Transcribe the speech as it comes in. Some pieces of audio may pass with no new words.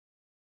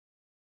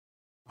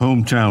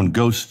Hometown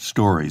Ghost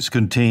Stories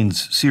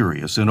contains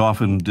serious and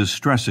often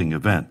distressing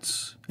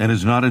events and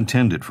is not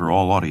intended for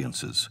all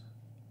audiences.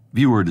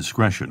 Viewer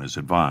discretion is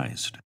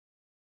advised.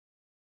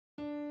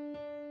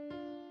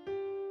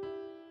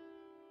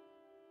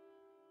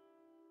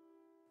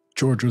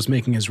 George was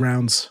making his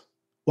rounds,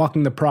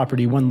 walking the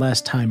property one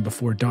last time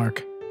before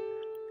dark.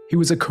 He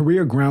was a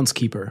career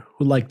groundskeeper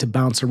who liked to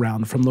bounce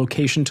around from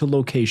location to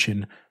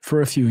location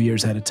for a few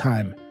years at a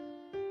time.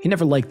 He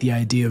never liked the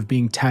idea of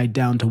being tied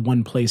down to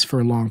one place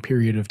for a long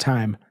period of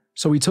time,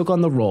 so he took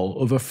on the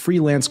role of a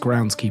freelance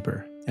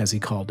groundskeeper, as he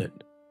called it.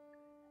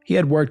 He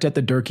had worked at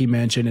the Durkee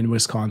Mansion in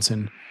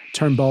Wisconsin,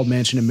 Turnbull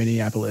Mansion in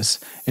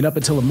Minneapolis, and up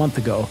until a month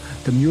ago,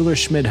 the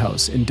Mueller-Schmid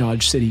House in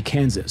Dodge City,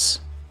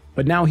 Kansas.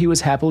 But now he was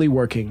happily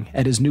working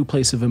at his new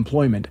place of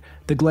employment,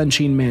 the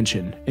Glensheen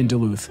Mansion in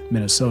Duluth,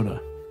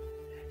 Minnesota.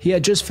 He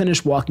had just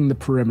finished walking the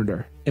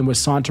perimeter and was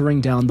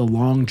sauntering down the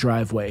long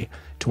driveway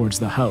towards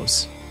the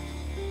house.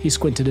 He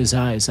squinted his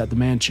eyes at the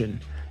mansion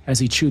as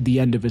he chewed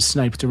the end of his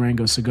sniped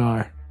Durango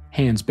cigar,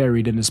 hands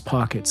buried in his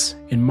pockets,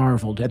 and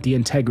marveled at the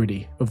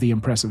integrity of the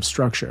impressive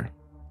structure.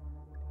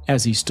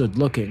 As he stood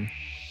looking,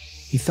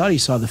 he thought he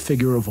saw the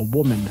figure of a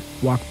woman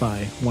walk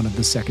by one of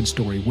the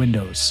second-story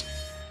windows.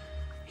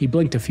 He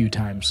blinked a few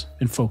times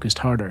and focused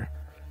harder,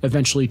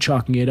 eventually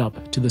chalking it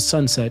up to the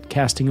sunset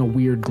casting a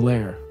weird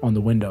glare on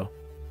the window.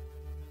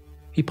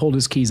 He pulled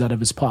his keys out of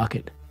his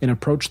pocket and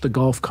approached the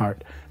golf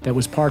cart that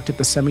was parked at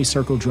the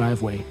semicircle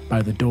driveway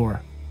by the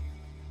door.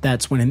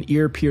 That's when an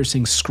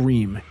ear-piercing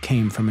scream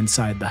came from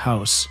inside the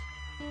house.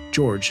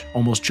 George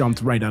almost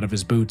jumped right out of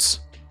his boots.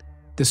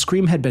 The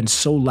scream had been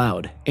so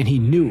loud, and he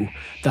knew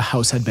the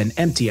house had been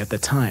empty at the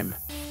time.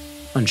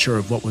 Unsure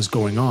of what was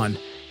going on,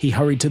 he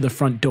hurried to the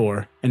front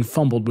door and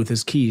fumbled with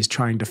his keys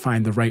trying to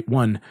find the right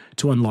one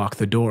to unlock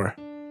the door.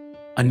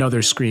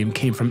 Another scream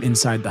came from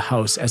inside the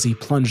house as he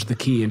plunged the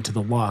key into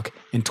the lock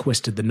and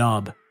twisted the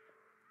knob.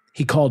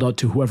 He called out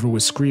to whoever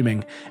was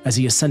screaming as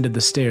he ascended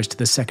the stairs to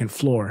the second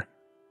floor.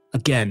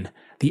 Again,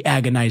 the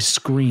agonized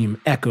scream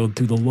echoed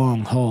through the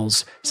long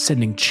halls,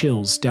 sending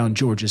chills down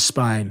George's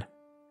spine.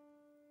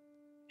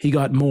 He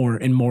got more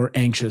and more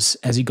anxious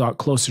as he got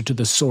closer to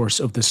the source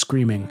of the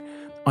screaming,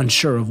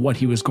 unsure of what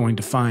he was going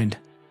to find.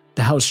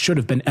 The house should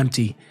have been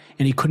empty,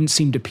 and he couldn't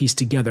seem to piece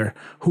together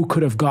who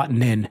could have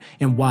gotten in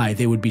and why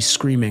they would be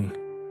screaming.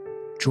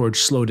 George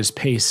slowed his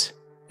pace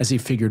as he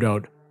figured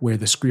out where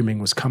the screaming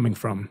was coming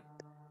from.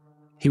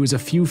 He was a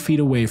few feet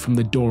away from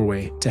the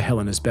doorway to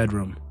Helena's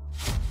bedroom.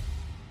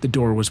 The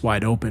door was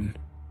wide open,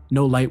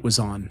 no light was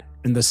on,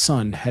 and the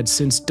sun had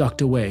since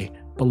ducked away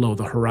below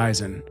the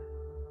horizon.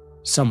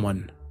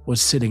 Someone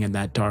was sitting in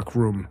that dark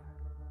room,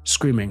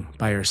 screaming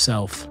by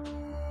herself.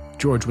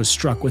 George was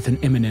struck with an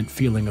imminent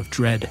feeling of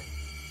dread.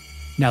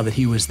 Now that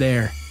he was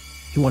there,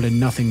 he wanted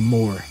nothing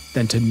more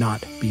than to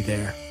not be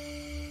there.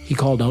 He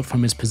called out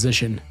from his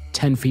position,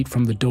 10 feet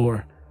from the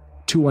door,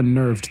 too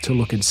unnerved to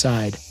look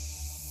inside.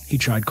 He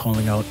tried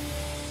calling out,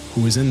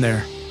 "Who is in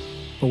there?"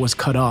 but was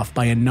cut off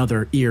by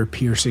another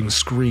ear-piercing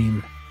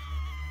scream.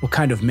 What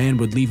kind of man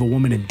would leave a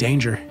woman in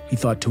danger, he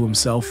thought to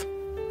himself.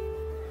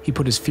 He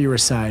put his fear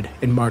aside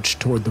and marched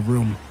toward the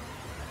room.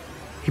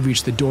 He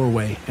reached the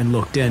doorway and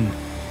looked in.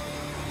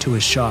 To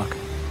his shock,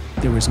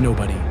 there was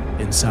nobody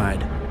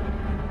inside.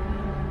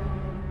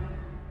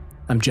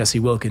 I'm Jesse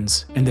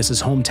Wilkins, and this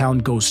is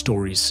Hometown Ghost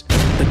Stories,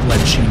 the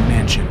Glensheen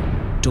Mansion,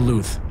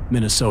 Duluth,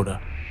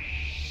 Minnesota.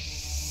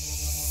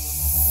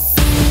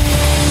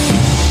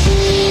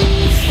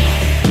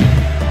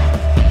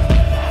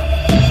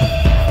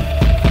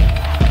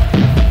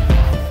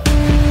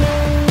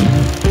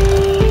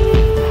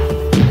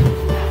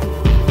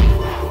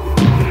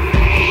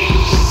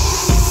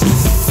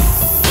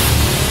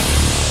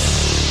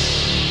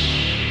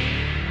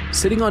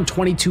 Sitting on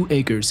 22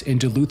 acres in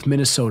Duluth,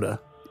 Minnesota,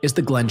 is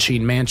the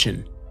Glensheen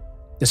Mansion.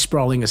 The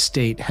sprawling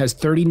estate has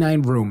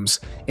 39 rooms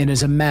and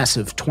is a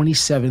massive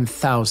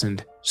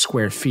 27,000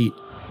 square feet.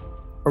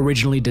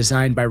 Originally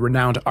designed by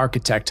renowned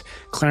architect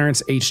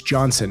Clarence H.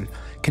 Johnson,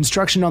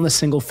 construction on the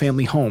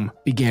single-family home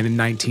began in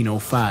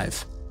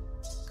 1905.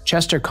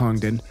 Chester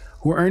Congdon,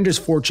 who earned his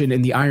fortune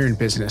in the iron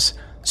business,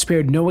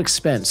 spared no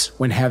expense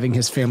when having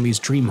his family's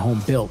dream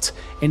home built,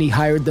 and he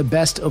hired the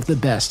best of the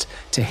best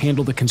to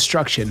handle the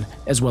construction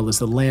as well as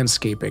the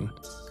landscaping.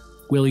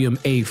 William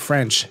A.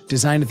 French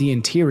designed the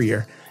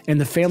interior, and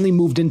the family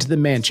moved into the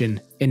mansion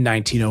in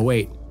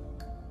 1908.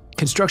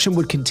 Construction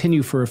would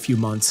continue for a few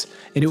months,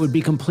 and it would be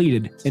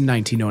completed in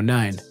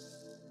 1909.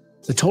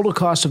 The total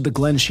cost of the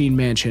Glensheen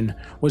Mansion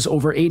was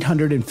over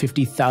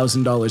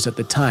 $850,000 at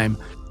the time,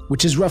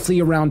 which is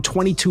roughly around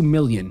 $22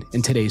 million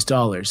in today's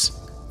dollars.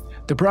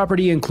 The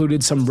property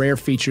included some rare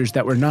features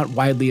that were not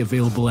widely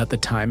available at the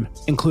time,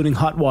 including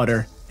hot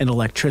water and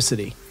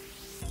electricity.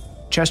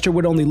 Chester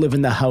would only live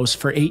in the house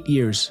for 8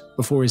 years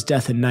before his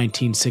death in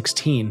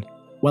 1916,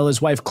 while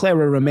his wife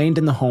Clara remained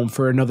in the home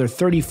for another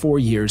 34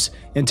 years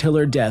until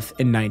her death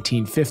in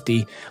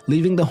 1950,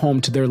 leaving the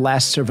home to their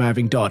last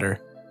surviving daughter,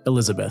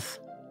 Elizabeth.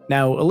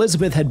 Now,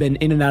 Elizabeth had been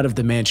in and out of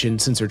the mansion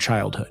since her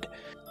childhood.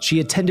 She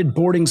attended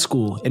boarding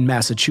school in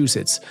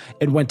Massachusetts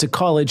and went to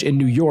college in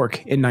New York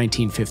in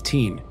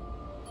 1915.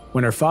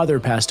 When her father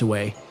passed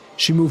away,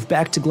 she moved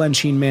back to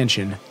Glensheen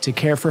Mansion to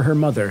care for her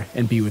mother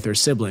and be with her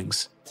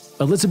siblings.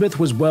 Elizabeth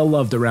was well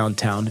loved around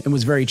town and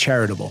was very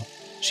charitable.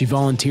 She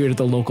volunteered at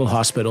the local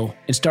hospital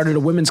and started a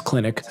women's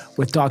clinic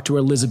with Dr.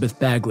 Elizabeth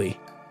Bagley.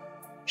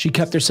 She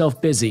kept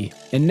herself busy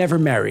and never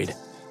married.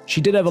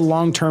 She did have a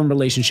long-term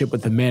relationship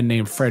with a man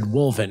named Fred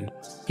Wolven.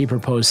 He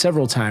proposed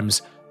several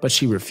times, but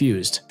she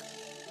refused.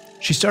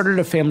 She started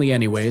a family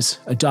anyways,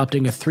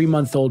 adopting a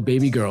 3-month-old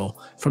baby girl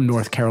from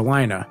North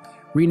Carolina,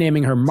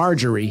 renaming her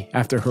Marjorie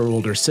after her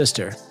older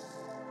sister.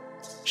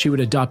 She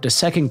would adopt a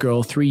second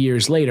girl 3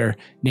 years later,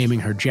 naming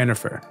her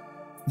Jennifer.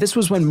 This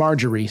was when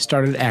Marjorie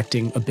started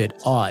acting a bit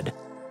odd.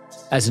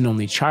 As an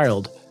only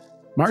child,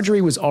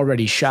 Marjorie was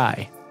already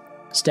shy.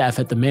 Staff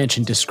at the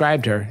mansion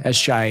described her as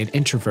shy and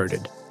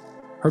introverted.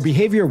 Her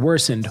behavior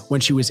worsened when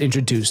she was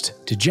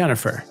introduced to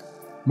Jennifer.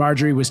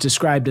 Marjorie was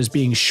described as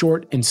being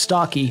short and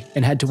stocky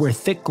and had to wear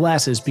thick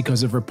glasses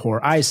because of her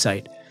poor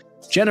eyesight.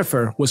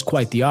 Jennifer was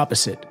quite the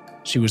opposite.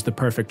 She was the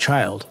perfect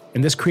child,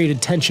 and this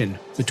created tension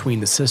between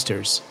the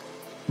sisters.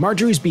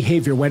 Marjorie's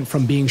behavior went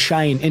from being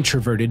shy and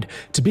introverted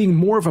to being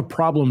more of a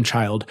problem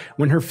child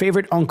when her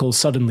favorite uncle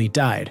suddenly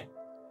died.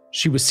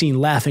 She was seen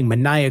laughing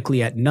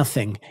maniacally at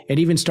nothing and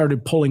even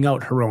started pulling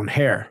out her own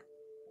hair.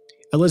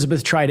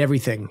 Elizabeth tried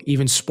everything,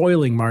 even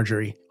spoiling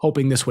Marjorie,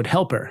 hoping this would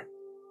help her,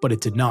 but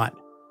it did not.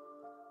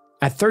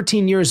 At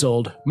 13 years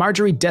old,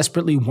 Marjorie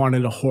desperately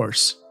wanted a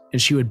horse,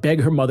 and she would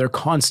beg her mother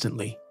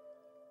constantly.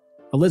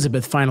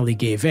 Elizabeth finally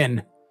gave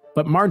in,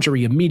 but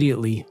Marjorie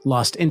immediately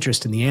lost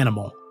interest in the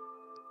animal.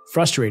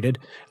 Frustrated,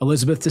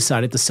 Elizabeth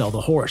decided to sell the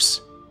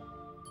horse.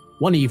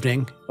 One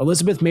evening,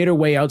 Elizabeth made her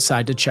way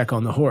outside to check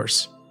on the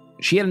horse.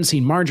 She hadn't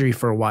seen Marjorie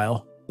for a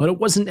while, but it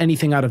wasn't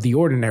anything out of the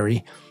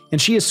ordinary,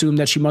 and she assumed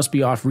that she must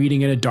be off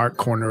reading in a dark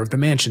corner of the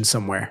mansion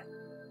somewhere.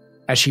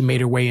 As she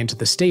made her way into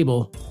the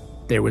stable,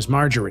 there was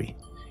Marjorie.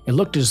 It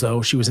looked as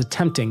though she was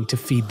attempting to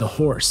feed the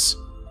horse.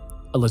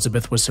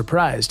 Elizabeth was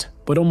surprised,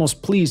 but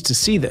almost pleased to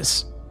see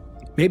this.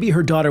 Maybe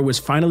her daughter was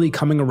finally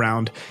coming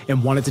around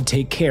and wanted to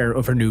take care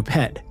of her new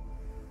pet.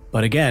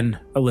 But again,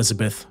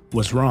 Elizabeth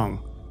was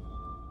wrong.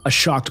 A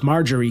shocked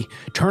Marjorie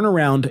turned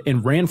around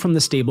and ran from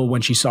the stable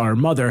when she saw her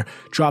mother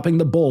dropping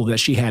the bowl that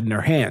she had in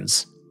her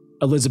hands.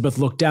 Elizabeth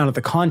looked down at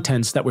the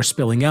contents that were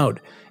spilling out,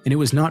 and it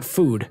was not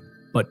food,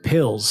 but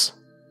pills.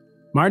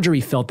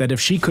 Marjorie felt that if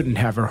she couldn't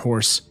have her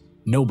horse,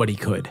 nobody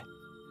could.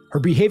 Her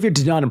behavior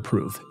did not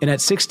improve, and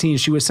at 16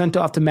 she was sent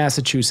off to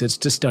Massachusetts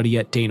to study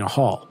at Dana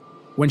Hall.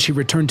 When she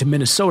returned to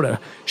Minnesota,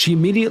 she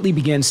immediately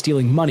began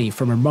stealing money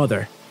from her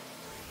mother.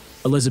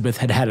 Elizabeth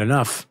had had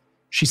enough.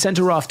 She sent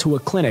her off to a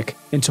clinic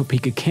in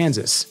Topeka,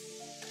 Kansas.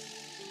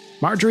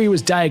 Marjorie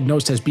was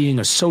diagnosed as being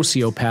a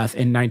sociopath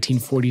in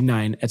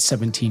 1949 at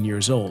 17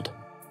 years old.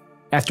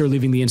 After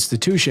leaving the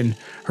institution,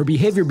 her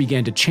behavior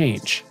began to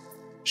change.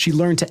 She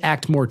learned to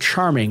act more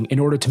charming in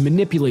order to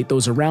manipulate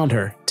those around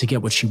her to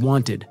get what she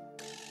wanted.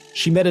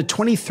 She met a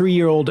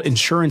 23-year-old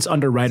insurance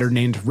underwriter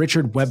named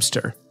Richard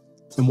Webster,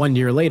 and 1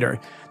 year later,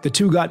 the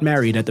two got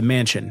married at the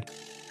mansion.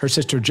 Her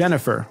sister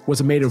Jennifer was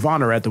a maid of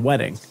honor at the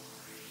wedding.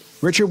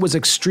 Richard was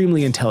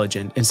extremely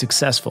intelligent and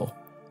successful,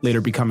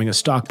 later becoming a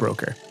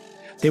stockbroker.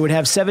 They would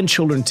have 7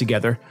 children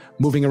together,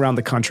 moving around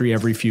the country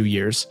every few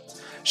years.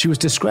 She was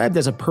described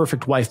as a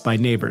perfect wife by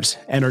neighbors,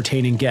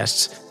 entertaining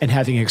guests, and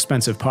having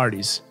expensive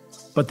parties.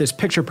 But this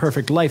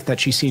picture-perfect life that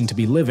she seemed to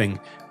be living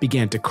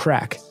began to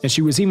crack, and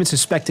she was even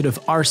suspected of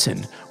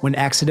arson when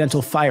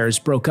accidental fires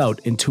broke out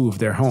in 2 of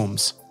their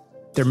homes.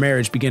 Their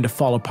marriage began to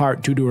fall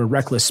apart due to her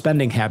reckless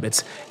spending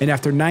habits, and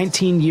after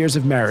 19 years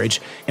of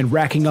marriage and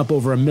racking up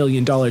over $1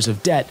 million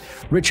of debt,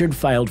 Richard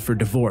filed for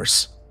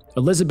divorce.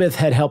 Elizabeth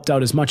had helped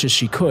out as much as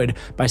she could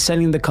by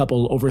sending the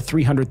couple over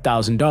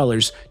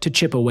 $300,000 to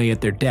chip away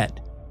at their debt.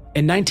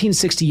 In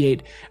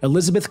 1968,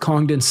 Elizabeth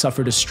Congdon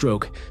suffered a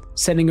stroke,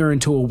 sending her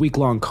into a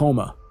week-long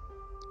coma.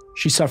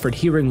 She suffered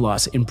hearing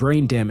loss and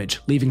brain damage,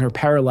 leaving her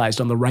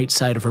paralyzed on the right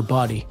side of her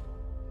body.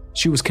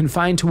 She was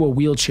confined to a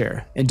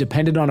wheelchair and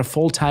depended on a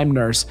full-time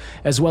nurse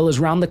as well as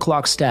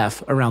round-the-clock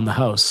staff around the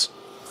house.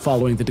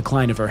 Following the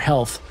decline of her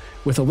health,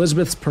 with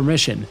Elizabeth's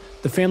permission,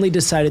 the family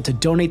decided to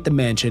donate the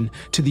mansion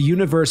to the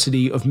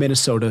University of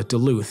Minnesota,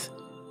 Duluth.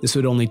 This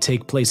would only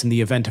take place in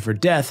the event of her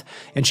death,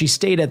 and she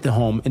stayed at the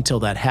home until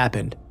that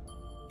happened.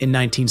 In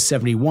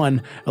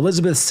 1971,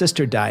 Elizabeth's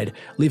sister died,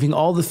 leaving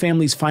all the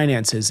family's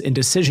finances and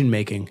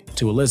decision-making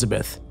to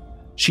Elizabeth.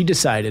 She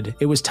decided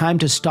it was time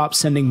to stop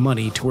sending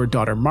money to her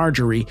daughter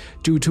Marjorie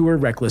due to her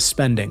reckless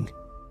spending.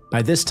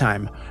 By this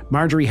time,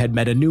 Marjorie had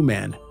met a new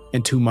man,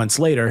 and 2 months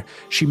later,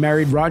 she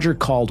married Roger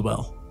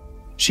Caldwell.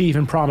 She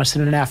even promised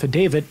in an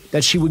affidavit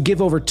that she would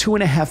give over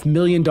 $2.5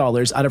 million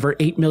out of her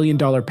 $8 million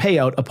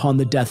payout upon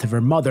the death of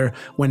her mother,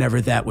 whenever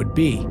that would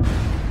be.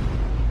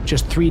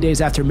 Just 3 days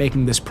after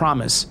making this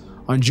promise,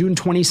 on June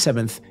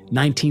 27,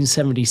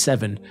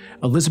 1977,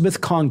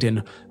 Elizabeth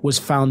Congdon was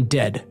found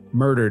dead,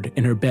 murdered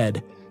in her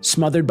bed,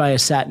 smothered by a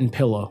satin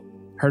pillow.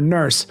 Her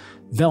nurse,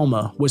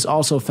 Velma, was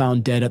also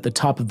found dead at the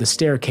top of the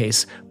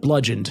staircase,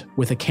 bludgeoned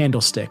with a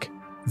candlestick.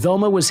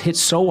 Velma was hit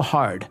so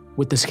hard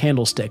with this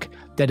candlestick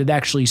that it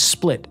actually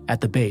split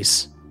at the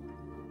base.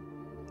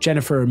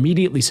 Jennifer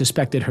immediately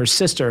suspected her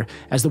sister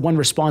as the one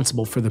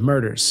responsible for the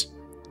murders.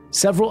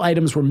 Several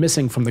items were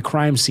missing from the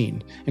crime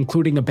scene,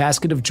 including a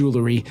basket of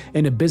jewelry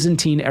and a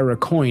Byzantine-era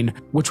coin,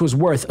 which was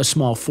worth a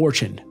small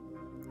fortune.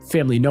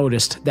 Family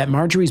noticed that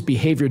Marjorie's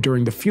behavior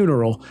during the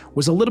funeral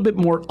was a little bit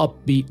more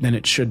upbeat than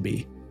it should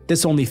be.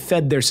 This only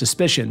fed their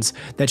suspicions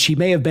that she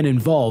may have been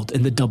involved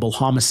in the double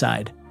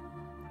homicide.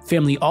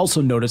 Family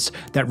also noticed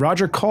that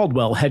Roger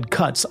Caldwell had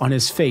cuts on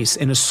his face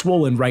and a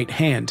swollen right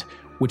hand,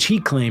 which he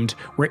claimed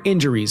were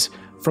injuries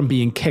from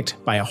being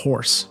kicked by a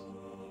horse.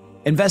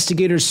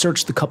 Investigators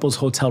searched the couple's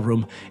hotel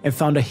room and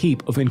found a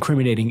heap of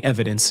incriminating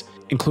evidence,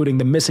 including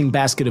the missing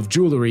basket of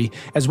jewelry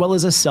as well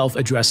as a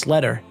self-addressed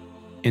letter.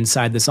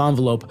 Inside this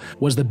envelope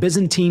was the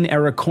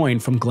Byzantine-era coin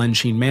from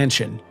Glensheen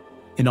Mansion,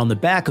 and on the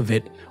back of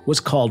it was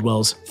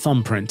Caldwell's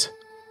thumbprint.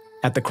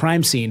 At the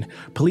crime scene,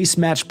 police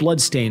matched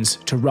bloodstains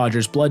to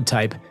Roger's blood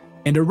type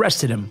and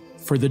arrested him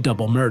for the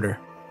double murder.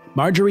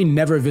 Marjorie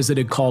never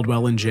visited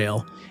Caldwell in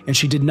jail, and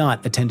she did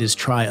not attend his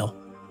trial.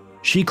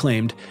 She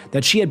claimed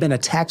that she had been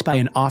attacked by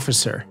an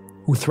officer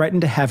who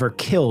threatened to have her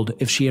killed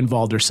if she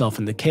involved herself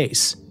in the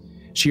case.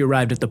 She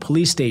arrived at the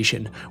police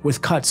station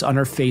with cuts on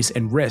her face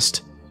and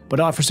wrist, but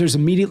officers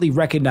immediately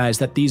recognized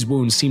that these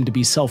wounds seemed to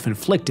be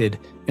self-inflicted,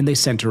 and they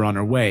sent her on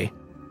her way.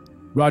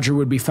 Roger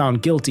would be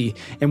found guilty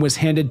and was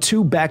handed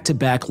 2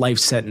 back-to-back life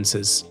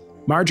sentences.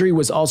 Marjorie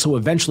was also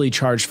eventually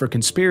charged for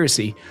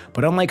conspiracy,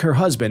 but unlike her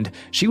husband,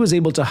 she was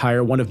able to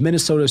hire one of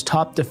Minnesota's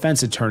top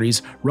defense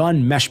attorneys,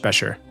 Ron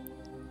Meshbesher.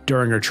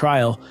 During her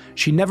trial,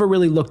 she never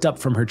really looked up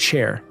from her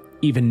chair,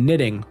 even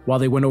knitting while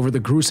they went over the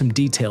gruesome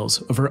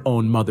details of her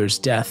own mother's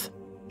death.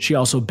 She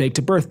also baked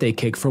a birthday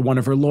cake for one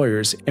of her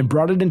lawyers and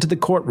brought it into the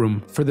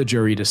courtroom for the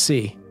jury to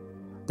see.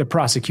 The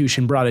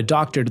prosecution brought a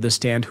doctor to the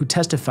stand who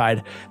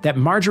testified that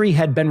Marjorie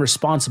had been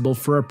responsible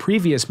for a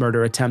previous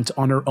murder attempt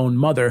on her own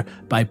mother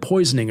by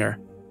poisoning her.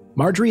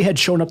 Marjorie had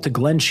shown up to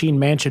Glensheen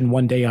Mansion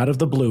one day out of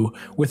the blue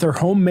with her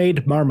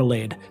homemade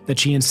marmalade that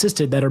she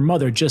insisted that her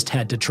mother just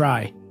had to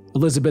try.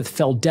 Elizabeth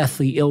fell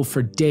deathly ill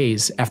for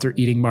days after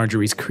eating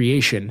Marjorie's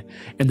creation,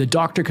 and the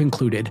doctor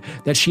concluded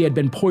that she had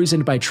been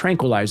poisoned by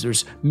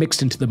tranquilizers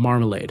mixed into the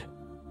marmalade.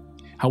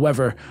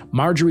 However,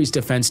 Marjorie's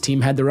defense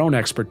team had their own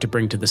expert to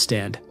bring to the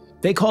stand.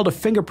 They called a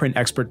fingerprint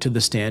expert to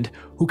the stand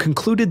who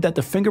concluded that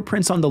the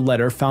fingerprints on the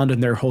letter found in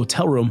their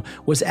hotel room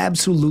was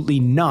absolutely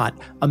not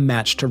a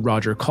match to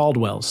Roger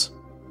Caldwell's.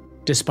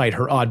 Despite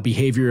her odd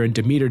behavior and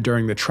demeanor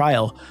during the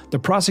trial, the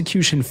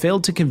prosecution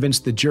failed to convince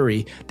the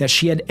jury that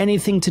she had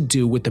anything to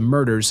do with the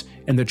murders,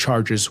 and the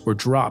charges were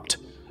dropped.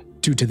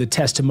 Due to the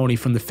testimony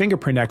from the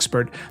fingerprint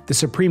expert, the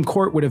Supreme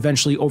Court would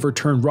eventually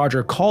overturn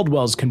Roger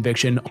Caldwell's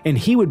conviction, and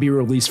he would be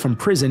released from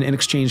prison in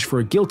exchange for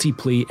a guilty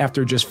plea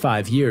after just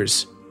 5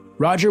 years.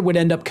 Roger would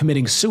end up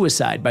committing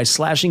suicide by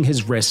slashing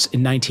his wrists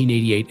in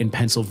 1988 in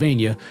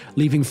Pennsylvania,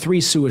 leaving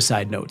 3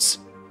 suicide notes.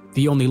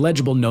 The only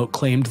legible note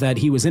claimed that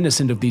he was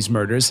innocent of these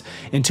murders,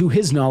 and to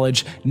his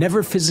knowledge,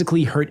 never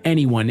physically hurt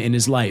anyone in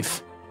his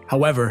life.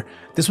 However,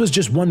 this was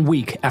just 1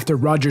 week after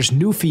Roger's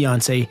new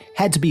fiancée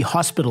had to be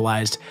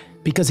hospitalized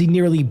because he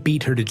nearly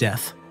beat her to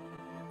death.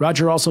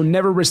 Roger also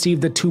never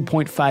received the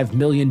 $2.5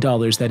 million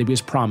that he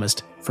was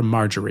promised from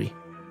Marjorie.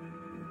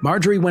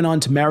 Marjorie went on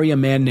to marry a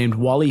man named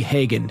Wally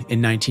Hagen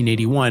in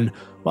 1981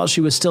 while she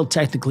was still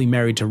technically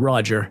married to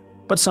Roger,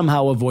 but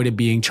somehow avoided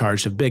being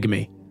charged of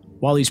bigamy.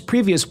 Wally's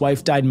previous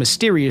wife died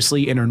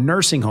mysteriously in her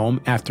nursing home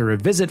after a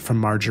visit from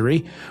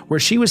Marjorie, where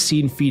she was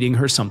seen feeding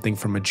her something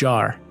from a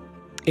jar.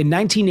 In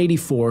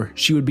 1984,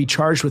 she would be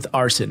charged with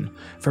arson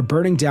for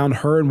burning down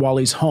her and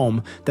Wally's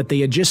home that they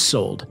had just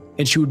sold,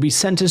 and she would be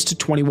sentenced to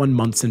 21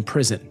 months in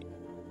prison.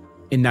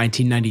 In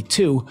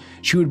 1992,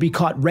 she would be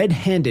caught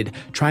red-handed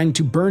trying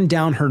to burn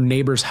down her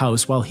neighbor's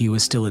house while he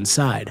was still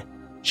inside.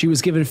 She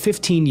was given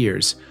 15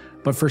 years,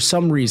 but for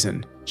some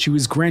reason, she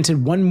was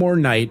granted 1 more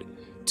night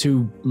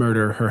to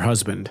murder her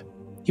husband.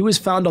 He was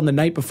found on the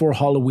night before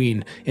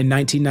Halloween in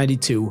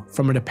 1992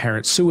 from an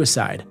apparent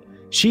suicide.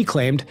 She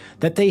claimed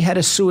that they had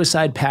a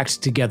suicide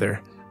pact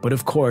together, but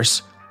of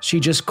course, she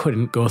just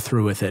couldn't go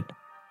through with it.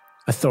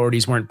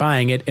 Authorities weren't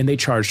buying it, and they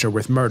charged her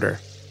with murder.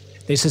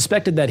 They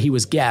suspected that he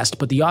was gassed,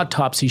 but the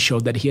autopsy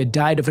showed that he had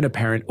died of an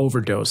apparent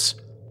overdose.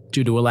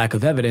 Due to a lack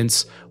of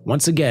evidence,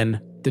 once again,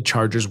 the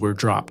charges were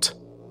dropped.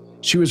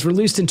 She was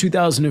released in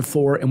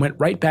 2004 and went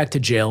right back to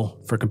jail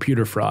for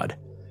computer fraud.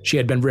 She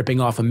had been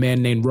ripping off a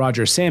man named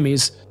Roger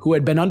Sammies, who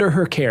had been under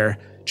her care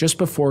just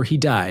before he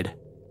died,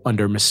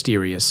 under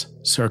mysterious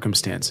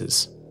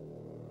circumstances.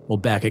 Well,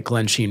 back at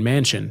Glensheen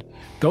Mansion,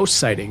 ghost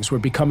sightings were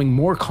becoming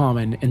more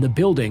common, and the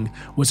building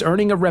was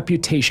earning a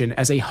reputation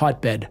as a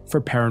hotbed for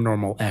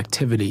paranormal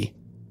activity.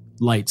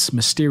 Lights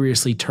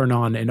mysteriously turn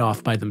on and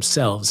off by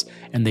themselves,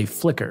 and they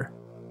flicker.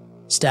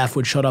 Staff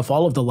would shut off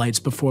all of the lights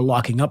before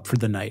locking up for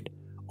the night,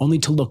 only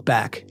to look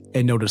back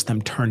and notice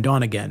them turned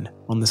on again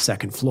on the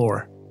 2nd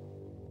floor.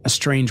 A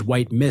strange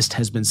white mist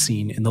has been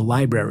seen in the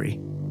library.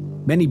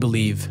 Many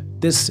believe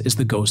this is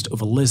the ghost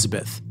of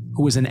Elizabeth,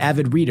 who was an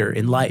avid reader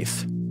in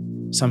life.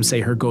 Some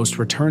say her ghost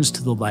returns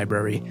to the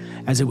library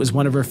as it was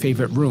one of her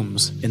favorite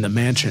rooms in the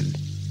mansion.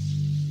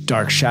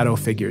 Dark shadow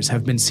figures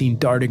have been seen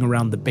darting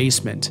around the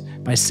basement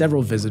by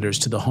several visitors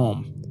to the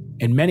home,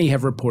 and many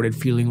have reported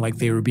feeling like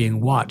they were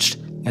being watched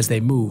as they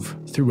move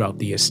throughout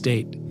the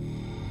estate.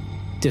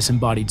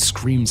 Disembodied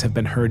screams have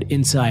been heard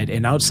inside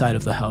and outside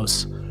of the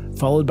house,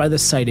 followed by the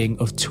sighting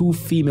of 2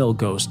 female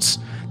ghosts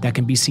that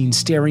can be seen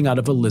staring out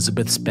of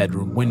Elizabeth's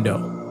bedroom window.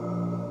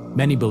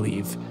 Many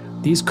believe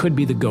these could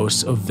be the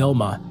ghosts of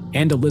Velma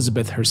and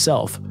Elizabeth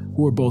herself,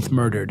 who were both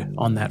murdered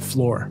on that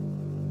floor.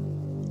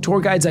 Tour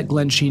guides at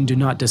Glensheen do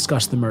not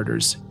discuss the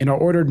murders and are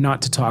ordered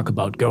not to talk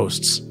about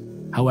ghosts.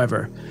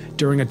 However,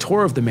 during a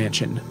tour of the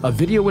mansion, a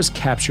video was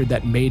captured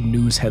that made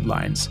news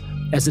headlines,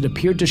 as it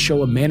appeared to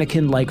show a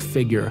mannequin-like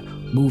figure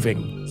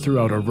moving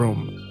throughout a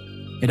room.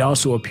 It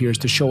also appears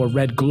to show a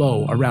red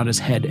glow around his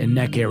head and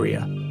neck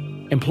area.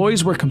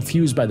 Employees were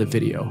confused by the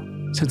video,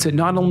 since it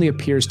not only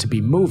appears to be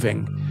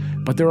moving,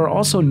 but there are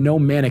also no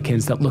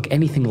mannequins that look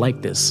anything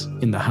like this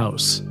in the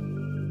house.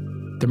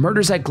 The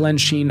murders at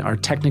Glensheen are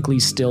technically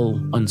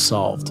still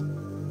unsolved.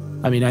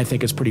 I mean, I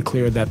think it's pretty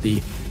clear that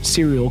the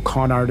serial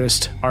con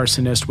artist,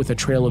 arsonist with a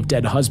trail of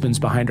dead husbands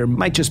behind her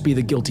might just be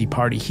the guilty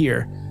party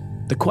here.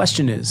 The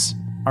question is,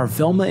 are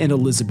Velma and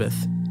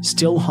Elizabeth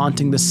still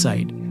haunting the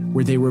site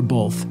where they were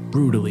both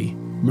brutally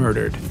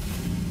murdered?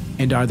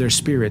 And are their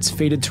spirits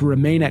fated to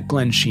remain at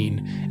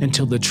Glensheen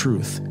until the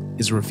truth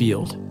is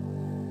revealed?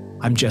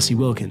 I'm Jesse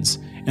Wilkins,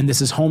 and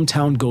this is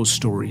Hometown Ghost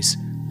Stories,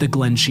 the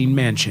Glensheen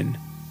Mansion,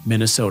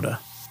 Minnesota.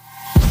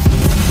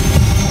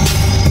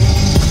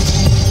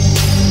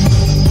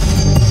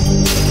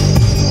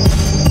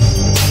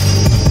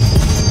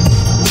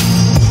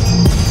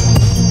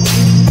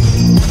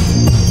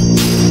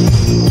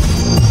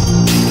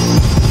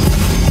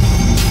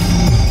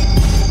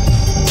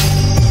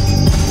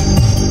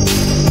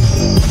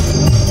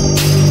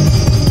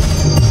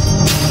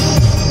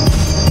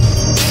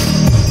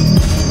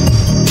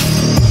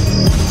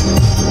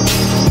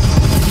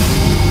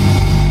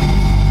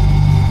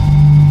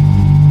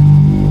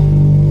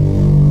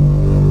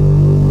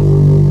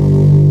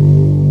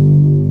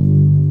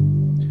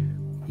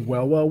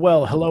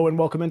 Well, hello and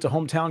welcome into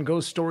Hometown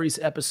Ghost Stories,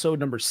 episode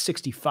number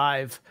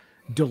 65,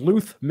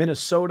 Duluth,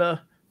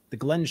 Minnesota, the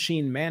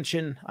Glensheen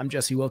Mansion. I'm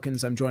Jesse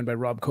Wilkins. I'm joined by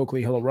Rob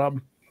Coakley. Hello, Rob.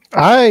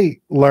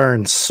 I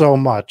learned so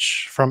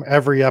much from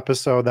every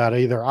episode that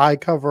either I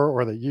cover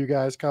or that you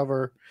guys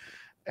cover,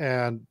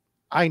 and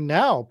I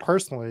now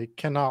personally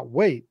cannot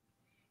wait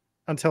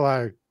until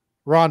I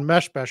Ron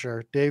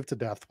Meshbesher Dave to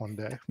death one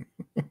day.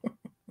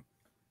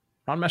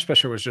 Ron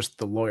Meshbesher was just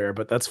the lawyer,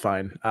 but that's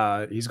fine.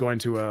 He's going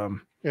to...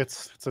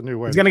 It's a new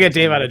way. He's going to get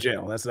Dave out of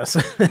jail. That's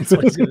what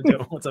he's going to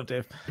do. What's up,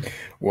 Dave?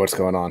 What's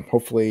going on?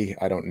 Hopefully,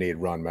 I don't need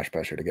Ron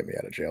Meshbesher to get me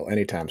out of jail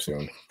anytime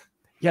soon.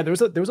 Yeah, there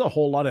was a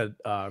whole lot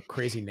of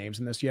crazy names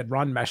in this. You had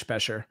Ron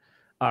Meshbesher,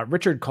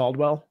 Richard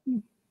Caldwell.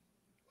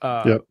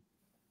 Yep.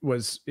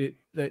 Was it?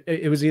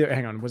 It was either.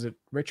 Hang on, was it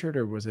Richard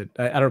or was it?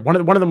 I don't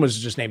know. One of them was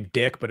just named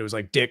Dick, but it was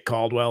like Dick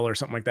Caldwell or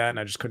something like that, and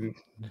I just couldn't.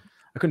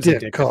 I couldn't say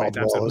Dick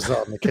Caldwell was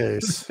on the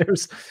case.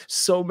 There's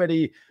so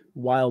many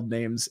wild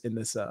names in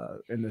this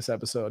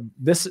episode.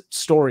 This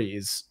story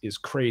is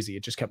crazy.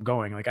 It just kept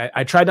going. Like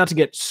I tried not to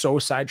get so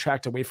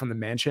sidetracked away from the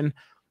mansion,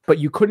 but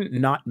you couldn't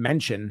not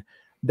mention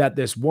that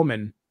this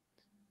woman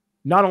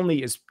not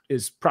only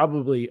is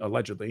probably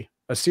allegedly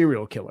a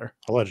serial killer.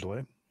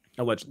 Allegedly.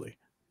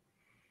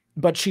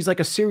 But she's like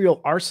a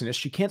serial arsonist.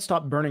 She can't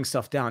stop burning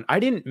stuff down.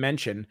 I didn't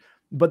mention,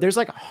 but there's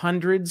like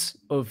hundreds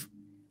of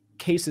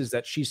cases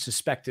that she's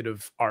suspected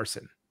of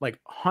arson, like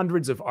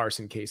hundreds of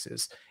arson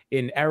cases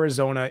in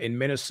Arizona, in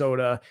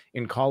Minnesota,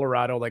 in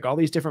Colorado, like all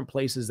these different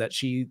places that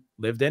she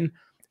lived in.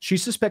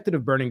 She's suspected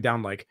of burning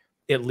down like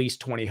at least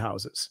 20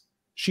 houses.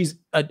 She's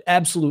an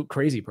absolute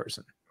crazy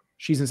person.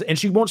 And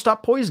she won't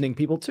stop poisoning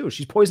people too.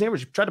 She's poisoning everyone.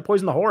 She tried to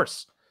poison the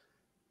horse.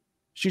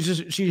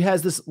 She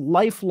has this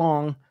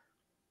lifelong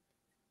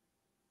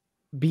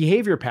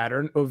behavior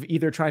pattern of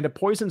either trying to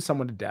poison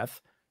someone to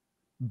death,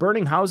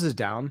 burning houses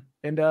down,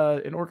 and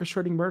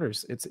orchestrating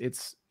murders.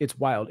 It's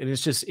wild. And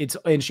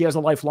and she has a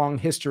lifelong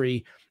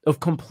history of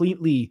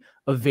completely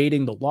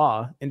evading the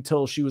law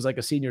until she was like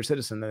a senior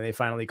citizen. Then they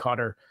finally caught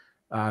her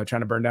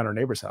trying to burn down her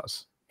neighbor's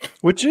house.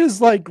 Which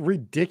is like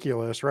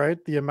ridiculous, right?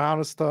 The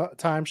amount of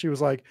time she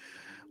was like,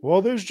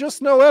 well, there's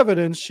just no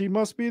evidence. She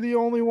must be the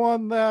only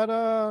one that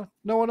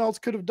no one else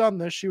could have done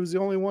this. She was the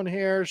only one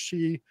here.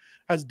 She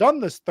has done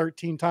this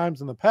 13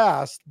 times in the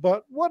past,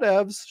 but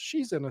whatevs.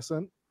 She's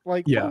innocent.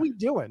 Like, yeah. What are we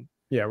doing?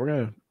 Yeah,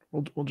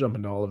 we'll jump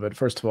into all of it.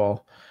 First of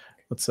all,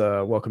 let's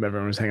welcome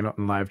everyone who's hanging out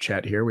in live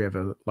chat here. We have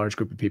a large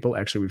group of people.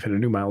 Actually, we've hit a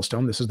new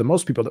milestone. This is the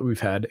most people that we've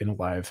had in a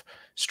live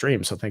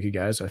stream. So thank you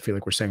guys. I feel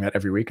like we're saying that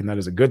every week, and that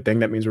is a good thing.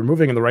 That means we're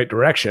moving in the right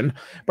direction.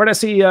 But I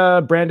see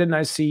Brandon.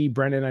 I see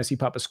Brendan. I see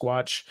Papa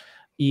Squatch.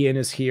 Ian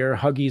is here.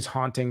 Huggies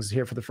Hauntings is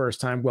here for the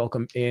first time.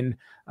 Welcome in.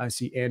 I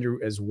see Andrew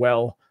as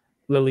well.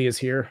 Lily is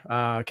here.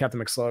 Captain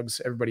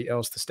McSlugs, everybody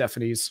else, the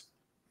Stephanies.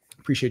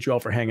 Appreciate you all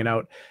for hanging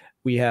out.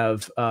 We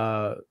have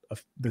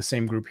the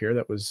same group here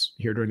that was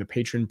here during the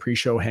patron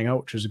pre-show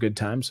hangout, which was a good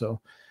time. So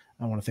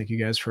I want to thank you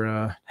guys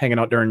for hanging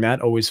out during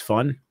that. Always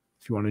fun.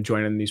 If you want to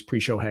join in these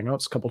pre-show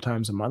hangouts a couple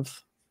times a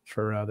month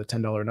for the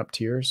 $10 and up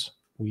tiers,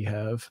 we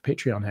have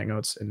Patreon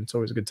hangouts, and it's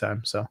always a good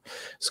time. So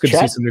it's good to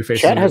see some new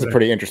faces. Chat has a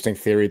pretty interesting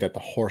theory that the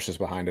horse is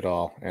behind it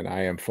all, and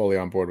I am fully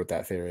on board with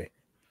that theory.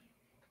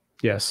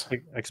 Yes.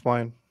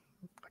 Explain.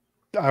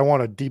 I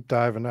want to deep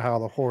dive into how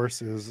the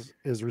horse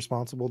is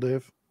responsible,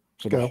 Dave.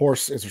 So the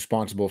horse is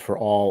responsible for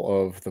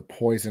all of the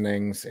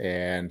poisonings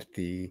and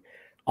the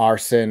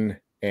arson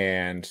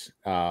and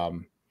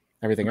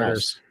everything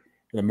else.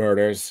 The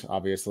murders,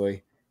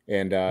 obviously.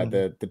 And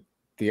the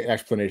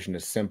explanation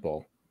is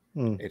simple.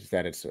 It's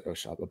that it's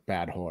a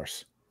bad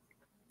horse.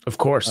 Of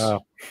course.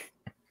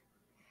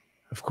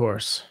 Of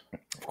course.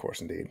 Of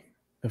course, indeed.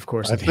 Of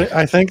course.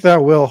 I think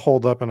that will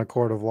hold up in a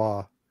court of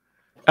law.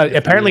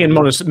 Apparently in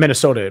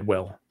Minnesota it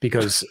will,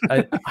 because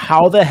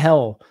how the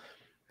hell...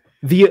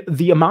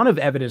 The amount of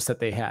evidence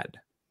that they had,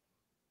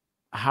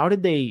 how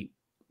did they,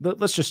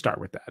 let's just start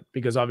with that,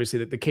 because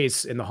obviously the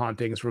case in the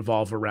hauntings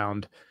revolve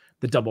around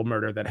the double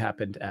murder that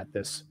happened at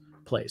this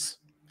place.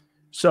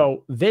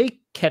 So they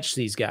catch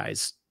these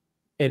guys,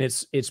 and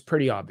it's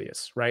pretty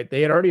obvious, right?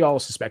 They had already all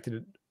suspected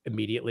it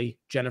immediately.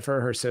 Jennifer,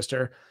 her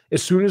sister,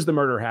 as soon as the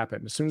murder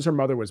happened, as soon as her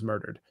mother was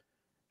murdered,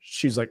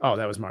 she's like, oh,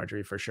 that was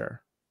Marjorie for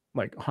sure.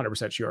 Like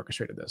 100% she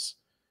orchestrated this.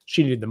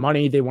 She needed the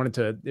money.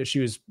 She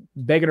was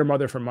begging her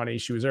mother for money.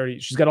 She's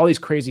got all these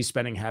crazy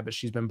spending habits.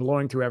 She's been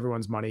blowing through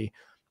everyone's money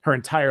her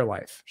entire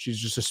life. She's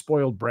just a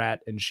spoiled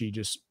brat, and she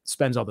just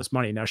spends all this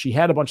money. Now, she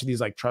had a bunch of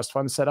these like trust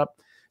funds set up.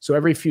 So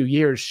every few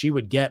years she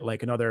would get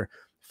like another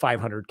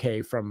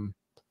 $500K from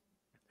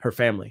her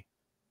family,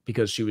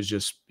 because she was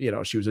just,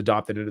 she was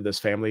adopted into this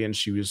family, and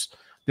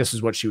this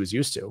is what she was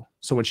used to.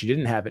 So when she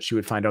didn't have it, she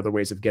would find other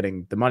ways of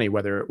getting the money,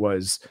 whether it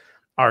was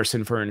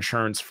arson for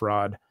insurance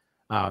fraud.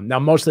 Now,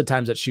 most of the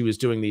times that she was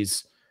doing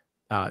these,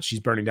 she's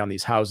burning down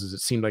these houses,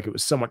 it seemed like it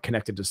was somewhat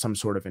connected to some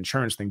sort of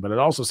insurance thing, but it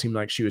also seemed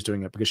like she was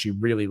doing it because she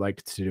really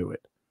liked to do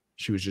it.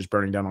 She was just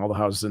burning down all the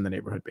houses in the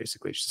neighborhood,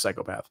 basically. She's a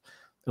psychopath,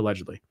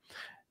 allegedly.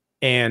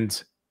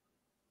 And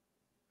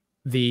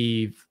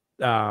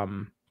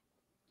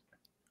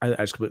I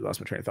just completely lost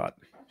my train of thought.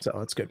 So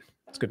that's good.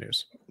 It's good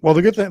news. Well,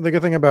 the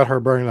good thing about her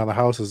burning down the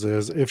houses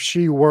is is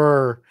she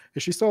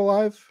still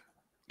alive?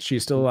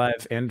 She's still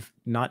alive and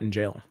not in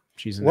jail.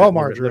 She's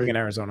Marjorie, living in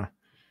Arizona.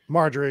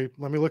 Marjorie,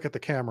 let me look at the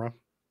camera.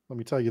 Let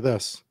me tell you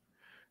this.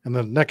 In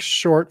the next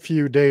short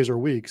few days or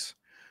weeks,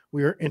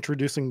 we are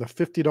introducing the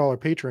 $50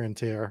 Patreon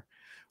tier,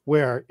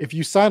 where if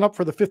you sign up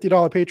for the $50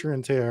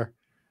 Patreon tier,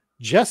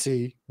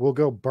 Jesse will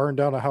go burn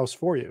down a house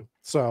for you.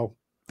 So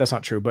that's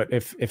not true. But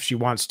if she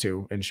wants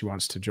to, and she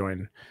wants to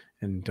join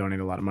and donate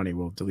a lot of money,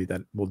 we'll delete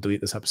that. We'll delete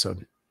this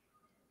episode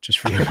just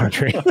for you,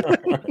 Marjorie.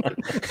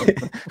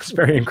 It's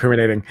very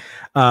incriminating.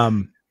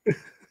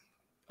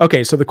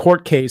 Okay, so the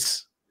court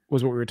case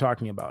was what we were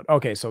talking about.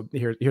 Okay, so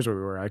here's where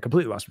we were. I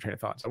completely lost my train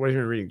of thought. I wasn't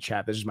even reading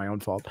chat. This is my own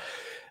fault.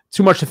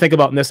 Too much to think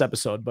about in this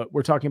episode, but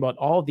we're talking about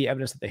all of the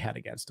evidence that they had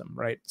against him,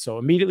 right? So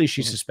immediately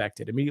she's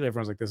suspected. Immediately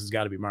everyone's like, this has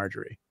got to be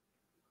Marjorie.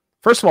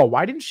 First of all,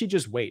 why didn't she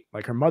just wait?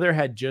 Like, her mother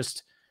had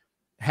just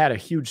had a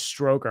huge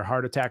stroke or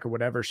heart attack or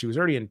whatever. She was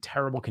already in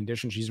terrible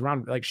condition. She's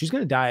around, like, she's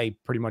going to die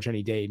pretty much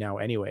any day now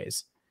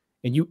anyways.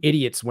 And you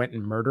idiots went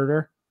and murdered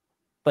her.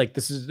 Like,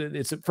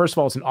 first of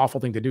all, it's an awful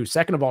thing to do.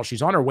 Second of all,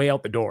 she's on her way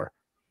out the door.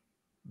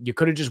 You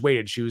could have just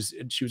waited. She was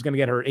going to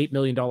get her $8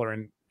 million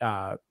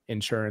in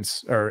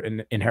insurance or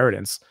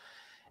inheritance.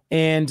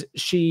 And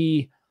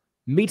she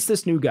meets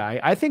this new guy.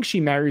 I think she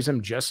marries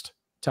him just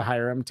to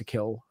hire him to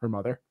kill her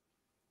mother,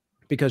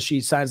 because she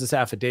signs this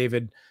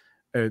affidavit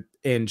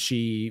and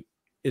she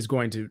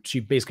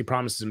basically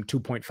promises him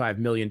 $2.5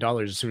 million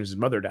as soon as his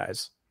mother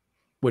dies,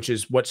 which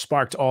is what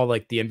sparked all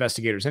like the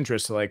investigators'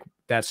 interest. So, like,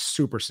 that's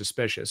super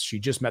suspicious. She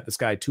just met this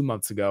guy 2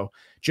 months ago,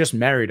 just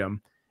married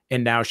him,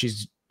 and now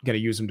she's going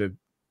to use him to,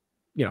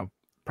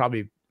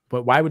 probably.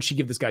 But why would she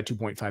give this guy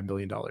 $2.5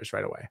 million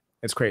right away?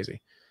 It's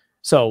crazy.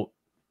 So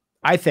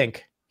I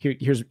think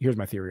here's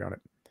my theory on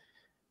it.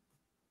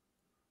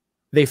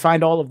 They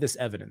find all of this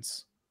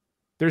evidence.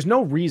 There's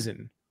no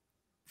reason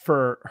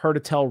for her to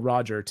tell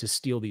Roger to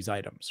steal these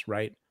items,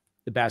 right?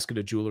 The basket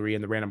of jewelry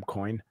and the random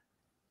coin.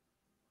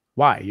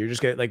 Why? You're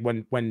just going to, like,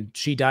 when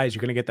she dies,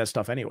 you're going to get that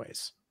stuff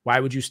anyways. Why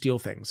would you steal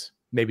things?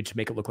 Maybe to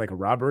make it look like a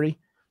robbery?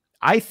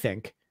 I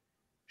think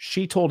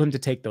she told him to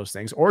take those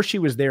things, or she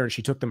was there and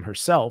she took them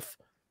herself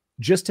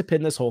just to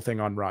pin this whole thing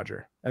on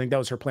Roger. I think that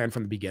was her plan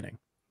from the beginning.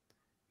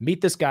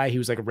 Meet this guy. He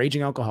was like a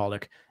raging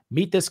alcoholic.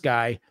 Meet this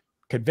guy,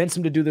 convince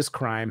him to do this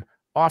crime,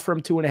 offer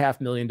him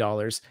 $2.5 million,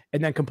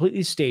 and then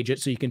completely stage it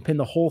so you can pin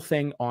the whole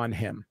thing on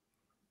him.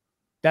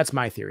 That's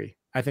my theory.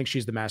 I think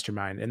she's the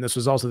mastermind. And this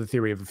was also the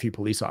theory of a few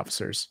police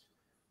officers.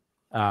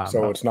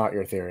 So it's not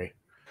your theory.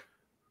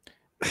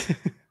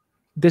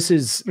 This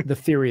is the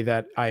theory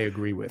that I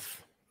agree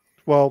with.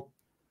 Well,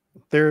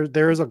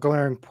 there is a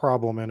glaring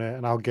problem in it,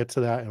 and I'll get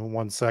to that in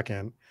 1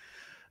 second.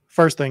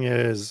 First thing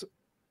is,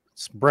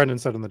 Brendan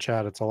said in the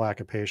chat, it's a lack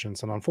of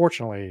patience, and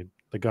unfortunately,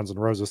 the Guns N'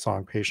 Roses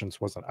song "Patience"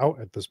 wasn't out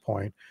at this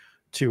point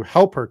to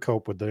help her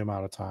cope with the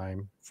amount of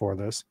time for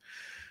this.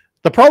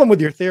 The problem with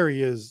your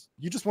theory is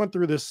you just went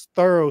through this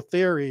thorough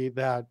theory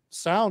that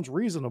sounds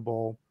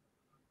reasonable,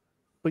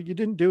 but you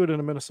didn't do it in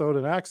a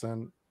Minnesotan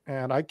accent,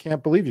 and I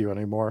can't believe you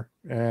anymore.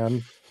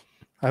 And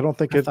I don't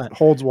think it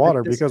holds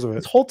water because of it.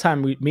 This whole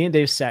time, me and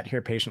Dave sat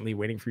here patiently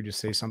waiting for you to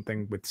say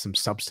something with some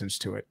substance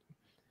to it.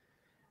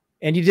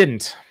 And you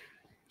didn't.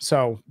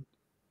 So,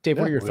 Dave,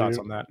 what are your thoughts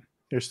on that?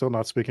 You're still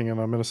not speaking in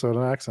a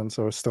Minnesotan accent,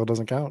 so it still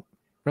doesn't count.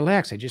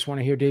 Relax. I just want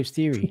to hear Dave's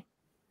theory.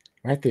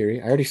 My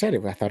theory? I already said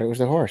it. I thought it was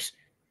the horse.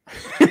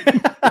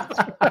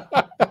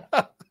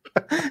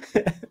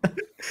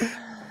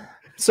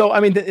 So, I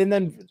mean, and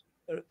then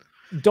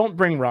don't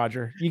bring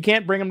Roger. You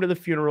can't bring him to the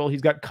funeral.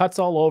 He's got cuts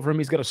all over him.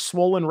 He's got a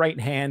swollen right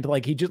hand.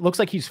 Like, he just looks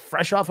like he's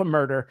fresh off a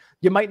murder.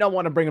 You might not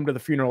want to bring him to the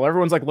funeral.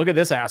 Everyone's like, look at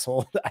this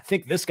asshole. I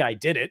think this guy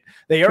did it.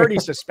 They already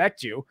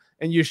suspect you,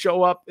 and you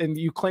show up and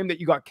you claim that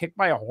you got kicked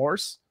by a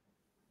horse.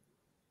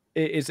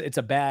 It's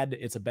a bad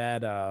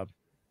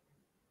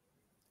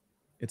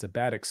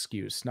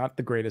excuse. Not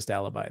the greatest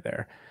alibi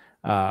there.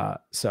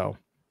 So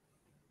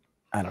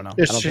I don't know.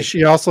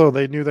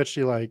 They knew that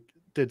she like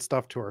did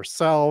stuff to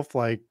herself,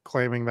 like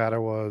claiming that it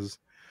was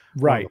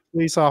right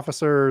police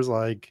officers.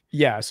 Like,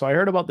 yeah. So I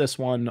heard about this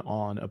one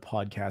on a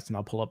podcast, and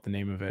I'll pull up the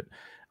name of it.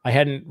 I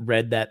hadn't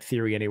read that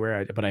theory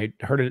anywhere, but I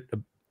heard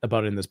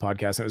about it in this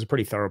podcast. And it was a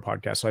pretty thorough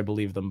podcast, so I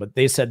believe them. But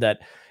they said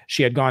that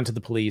she had gone to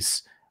the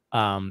police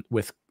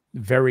with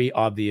very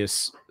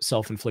obvious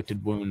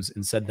self-inflicted wounds,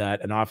 and said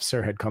that an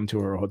officer had come to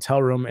her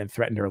hotel room and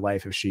threatened her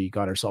life if she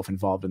got herself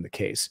involved in the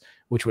case,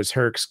 which was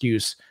her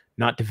excuse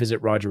not to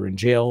visit Roger in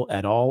jail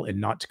at all, and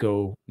not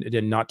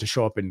to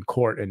show up in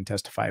court and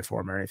testify for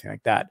him or anything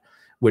like that,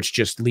 which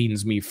just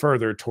leans me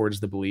further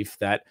towards the belief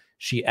that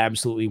she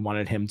absolutely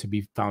wanted him to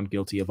be found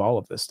guilty of all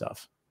of this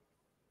stuff.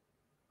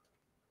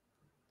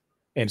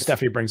 And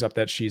Steffi brings up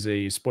that she's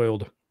a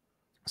spoiled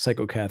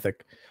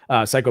psychopathic,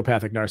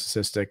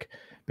 narcissistic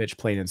bitch,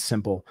 plain and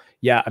simple.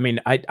 Yeah, I mean,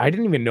 I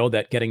didn't even know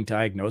that getting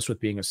diagnosed with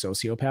being a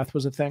sociopath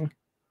was a thing.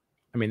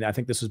 I mean, I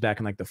think this was back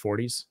in like the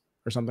 40s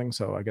or something,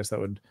 so I guess that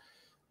would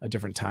a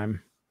different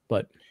time.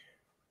 But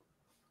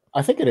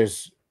I think it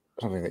is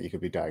something that you could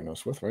be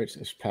diagnosed with, right?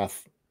 It's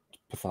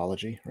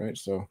pathology, right?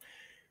 So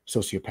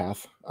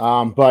sociopath.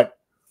 But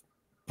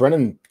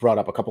Brennan brought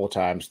up a couple of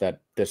times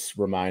that this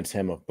reminds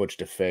him of Butch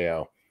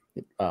DeFeo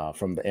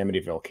from the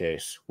Amityville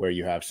case, where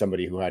you have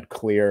somebody who had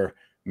clear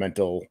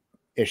mental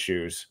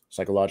issues,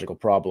 psychological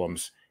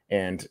problems,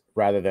 and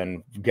rather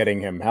than getting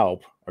him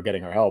help or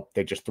getting her help,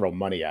 they just throw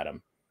money at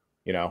him,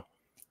 you know?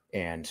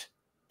 And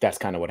that's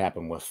kind of what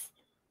happened with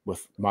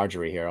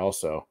Marjorie here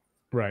also.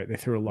 Right. They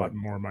threw a lot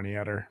more money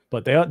at her,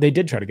 but they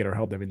did try to get her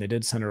help. I mean, they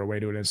did send her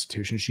away to an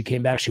institution. She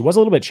came back. She was a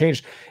little bit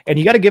changed, and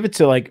you got to give it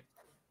to like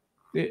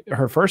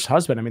her first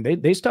husband. I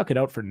mean, they stuck it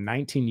out for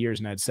 19 years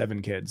and had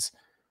 7 kids.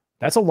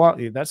 That's a lot.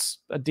 That's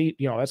a deep,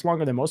 that's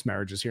longer than most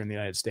marriages here in the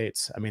United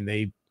States. I mean,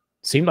 they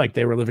seemed like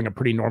they were living a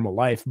pretty normal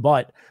life,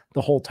 but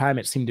the whole time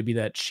it seemed to be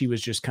that she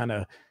was just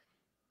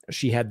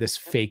she had this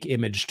fake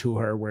image to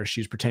her where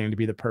she's pretending to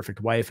be the perfect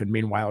wife. And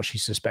meanwhile,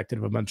 she's suspected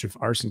of a bunch of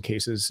arson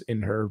cases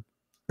in her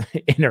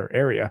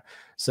area.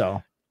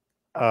 So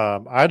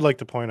I'd like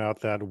to point out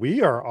that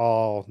we are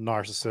all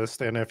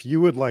narcissists. And if you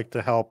would like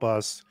to help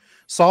us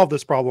solve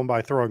this problem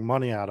by throwing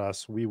money at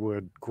us, we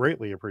would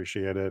greatly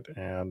appreciate it.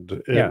 And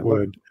it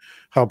would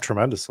help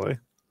tremendously.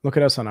 Look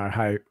at us on our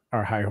high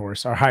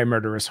horse, our high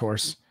murderous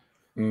horse.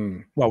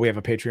 Well, we have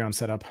a Patreon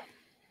set up.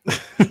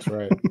 That's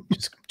right.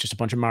 just a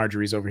bunch of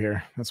Marjories over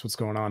here. That's what's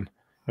going on.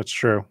 That's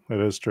true. It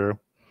is true.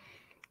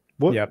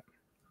 Yep.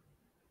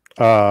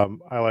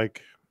 I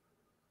like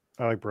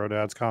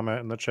Brodad's comment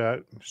in the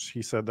chat.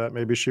 He said that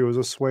maybe she was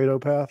a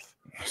pseudopath.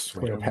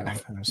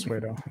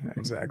 Pseudo.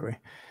 Exactly.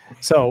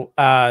 So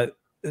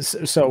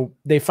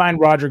they find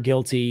Roger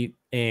guilty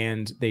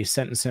and they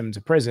sentence him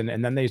to prison,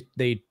 and then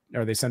they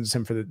sentence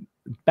him for the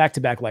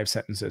back-to-back life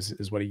sentences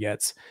is what he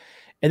gets.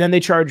 And then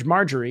they charge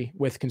Marjorie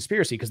with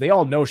conspiracy because they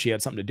all know she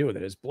had something to do with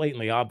it. It's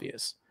blatantly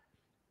obvious.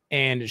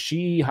 And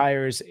she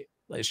has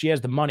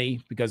the money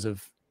because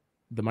of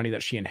the money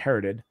that she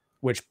inherited,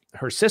 which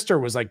her sister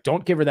was like,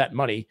 don't give her that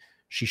money.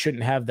 She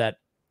shouldn't have that,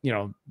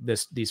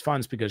 these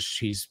funds because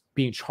she's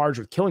being charged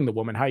with killing the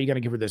woman. How are you going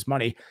to give her this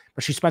money?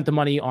 But she spent the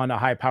money on a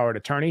high-powered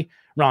attorney,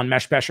 Ron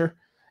Meshbesher.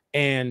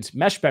 And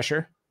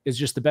Meshbesher is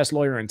just the best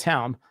lawyer in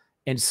town,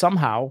 and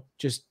somehow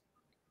just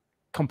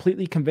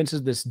completely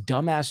convinces this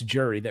dumbass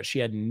jury that she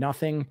had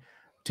nothing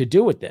to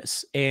do with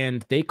this.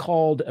 And they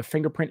called a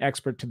fingerprint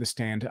expert to the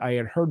stand. I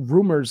had heard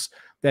rumors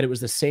that it was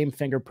the same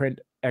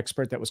fingerprint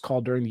expert that was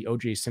called during the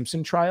O.J.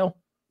 Simpson trial,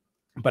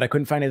 but I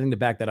couldn't find anything to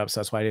back that up. So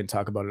that's why I didn't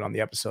talk about it on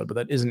the episode. But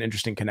that is an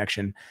interesting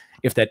connection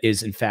if that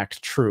is in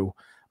fact true.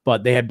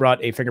 But they had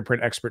brought a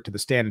fingerprint expert to the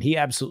stand, and he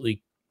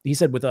absolutely he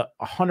said with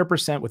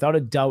 100%, without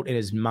a doubt in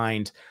his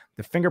mind,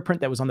 the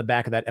fingerprint that was on the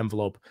back of that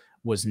envelope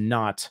was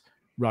not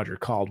Roger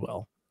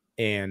Caldwell.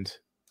 And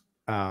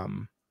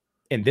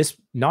this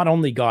not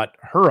only got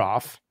her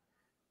off,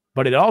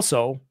 but it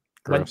also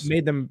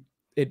made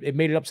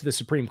it up to the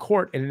Supreme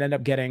Court, and it ended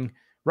up getting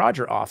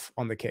Roger off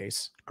on the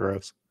case.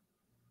 Gross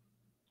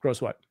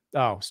what?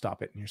 Oh,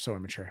 stop it. You're so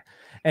immature.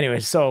 Anyway,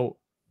 so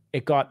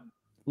it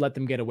let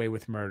them get away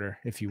with murder,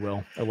 if you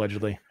will,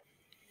 allegedly.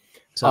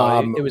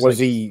 So it was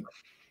he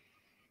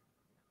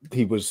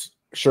was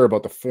sure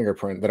about the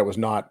fingerprint, that it was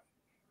not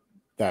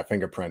that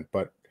fingerprint,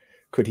 but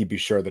could he be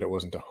sure that it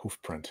wasn't a hoof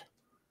print?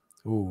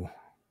 Ooh.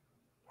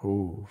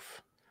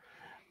 Hoof.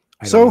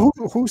 So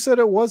who said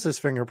it was his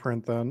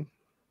fingerprint then?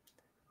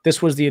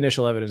 This was the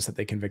initial evidence that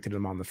they convicted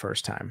him on the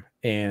first time.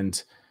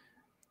 And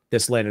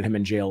this landed him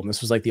in jail. And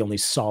this was like the only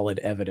solid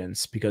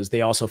evidence, because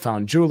they also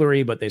found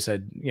jewelry, but they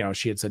said,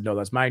 she had said, no,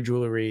 that's my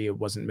jewelry. It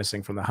wasn't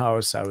missing from the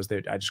house. I was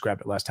there. I just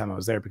grabbed it last time I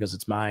was there because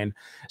it's mine.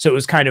 So it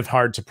was kind of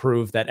hard to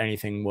prove that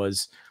anything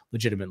was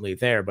legitimately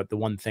there. But the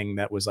one thing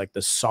that was like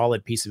the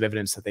solid piece of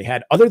evidence that they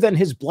had, other than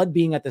his blood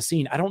being at the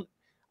scene, I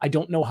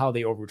don't know how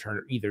they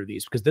overturned either of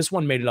these, because this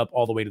one made it up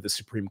all the way to the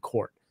Supreme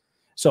Court.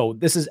 So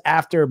this is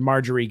after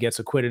Marjorie gets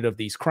acquitted of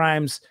these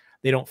crimes.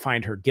 They don't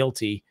find her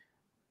guilty.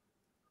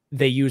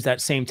 They use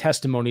that same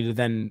testimony to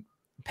then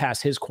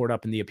pass his court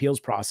up in the appeals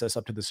process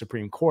up to the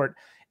Supreme Court.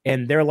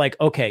 And they're like,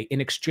 okay,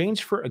 in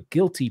exchange for a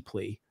guilty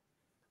plea,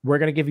 we're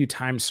going to give you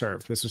time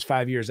served. This was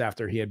 5 years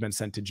after he had been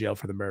sent to jail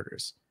for the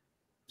murders.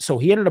 So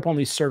he ended up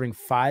only serving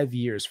 5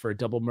 years for a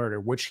double murder,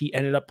 which he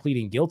ended up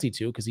pleading guilty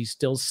to because he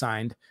still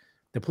signed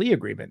the plea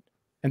agreement.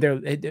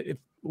 And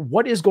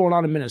what is going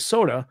on in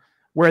Minnesota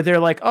where they're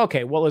like,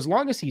 okay, well, as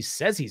long as he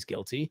says he's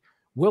guilty,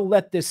 we'll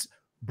let this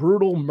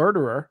brutal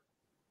murderer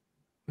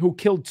who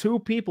killed 2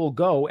 people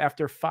go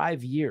after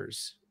 5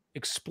 years.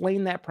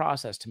 Explain that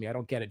process to me. I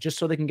don't get it. Just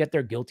so they can get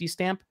their guilty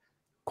stamp.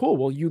 Cool.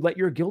 Well, you let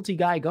your guilty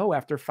guy go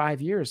after 5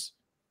 years.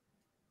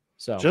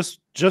 So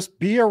just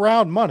be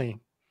around money,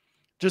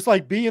 just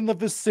like be in the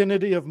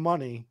vicinity of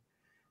money,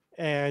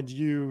 and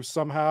you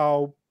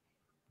somehow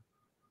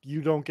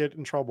you don't get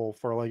in trouble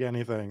for like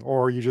anything,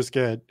 or you just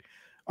get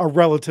a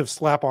relative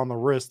slap on the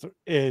wrist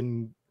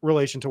in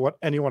relation to what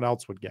anyone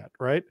else would get,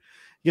 right?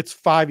 He gets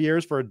 5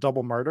 years for a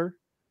double murder.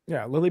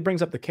 Yeah, Lily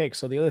brings up the cake.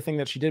 So the other thing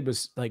that she did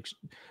was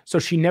so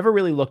she never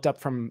really looked up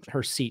from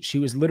her seat. She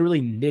was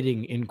literally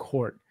knitting in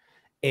court,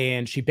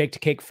 and she baked a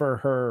cake for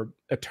her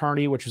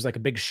attorney, which was like a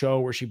big show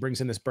where she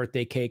brings in this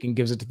birthday cake and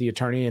gives it to the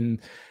attorney,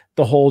 and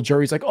the whole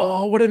jury's like,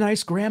 oh, what a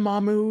nice grandma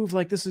move.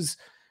 Like, this is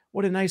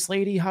what a nice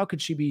lady. How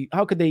could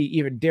they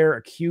even dare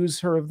accuse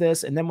her of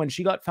this? And then when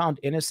she got found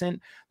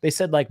innocent, they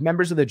said like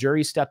members of the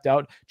jury stepped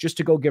out just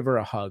to go give her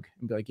a hug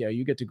and be like, yeah,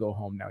 you get to go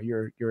home now.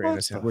 You're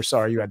innocent. We're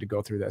sorry you had to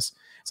go through this.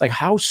 It's like,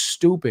 how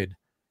stupid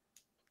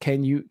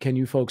can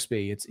you folks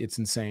be? It's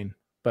insane.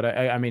 But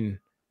I mean,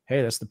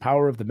 hey, that's the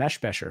power of the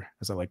meshbesher,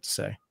 as I like to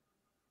say.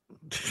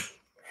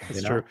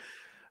 That's true.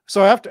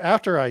 So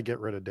after I get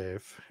rid of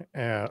Dave,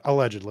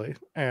 allegedly,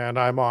 and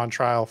I'm on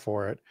trial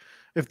for it,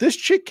 if this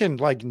chick can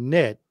like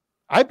knit,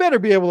 I better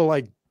be able to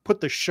like put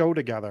the show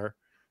together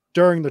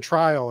during the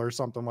trial or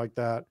something like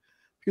that.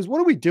 Because what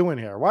are we doing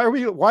here? Why are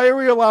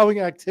we allowing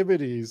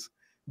activities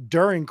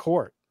during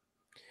court?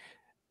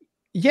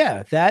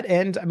 Yeah, that,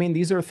 and I mean,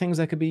 these are things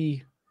that could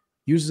be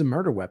used as a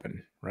murder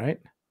weapon, right?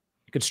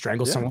 You could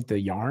strangle someone with the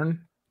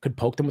yarn, could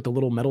poke them with the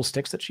little metal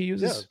sticks that she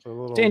uses.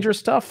 Yeah, dangerous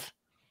stuff.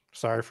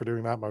 Sorry for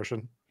doing that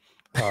motion.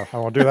 I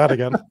won't do that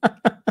again.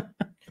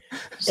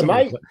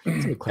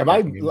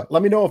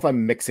 Let me know if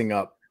I'm mixing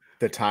up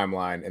the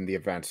timeline and the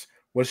events.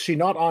 Was she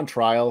not on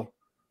trial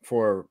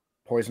for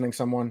poisoning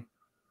someone?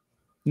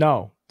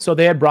 No. So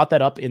they had brought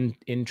that up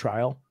in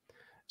trial.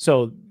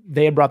 So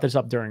they had brought this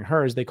up during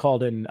hers. They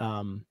called in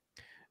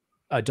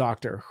a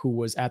doctor who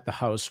was at the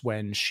house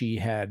when she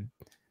had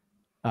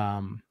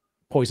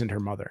poisoned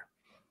her mother.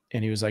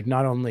 And he was like,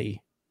 not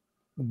only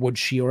would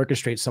she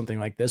orchestrate something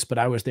like this, but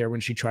I was there when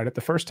she tried it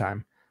the first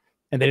time.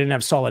 And they didn't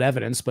have solid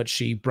evidence, but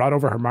she brought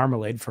over her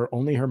marmalade for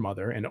only her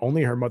mother, and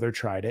only her mother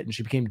tried it, and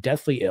she became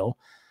deathly ill.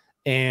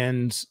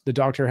 And the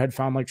doctor had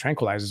found like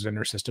tranquilizers in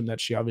her system that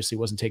she obviously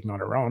wasn't taking on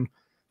her own.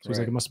 So it was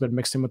like, it must have been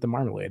mixed in with the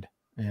marmalade.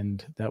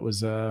 And that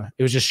was, it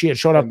was just, she had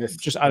showed up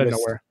just out of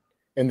nowhere.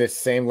 And this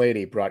same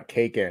lady brought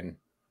cake in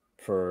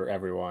for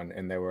everyone,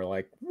 and they were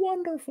like,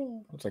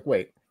 wonderful. It's like,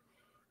 wait.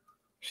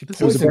 It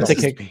was a birthday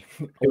cake.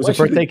 It was a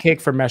birthday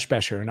cake for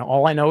Meshbesher. And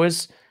all I know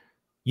is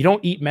you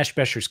don't eat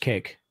Meshbesher's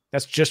cake.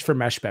 That's just for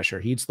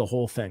Meshbesher. He eats the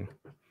whole thing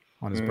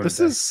on his birthday.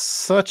 This is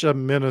such a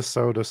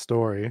Minnesota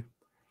story.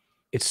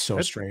 It's so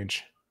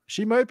strange.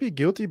 She might be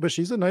guilty, but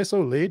she's a nice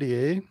old lady,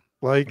 eh?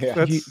 Like,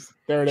 there it is.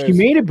 She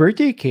made a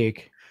birthday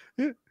cake.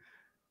 Yeah.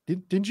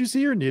 Didn't you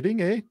see her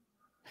knitting, eh?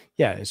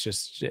 Yeah, it's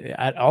just,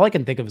 all I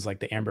can think of is like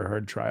the Amber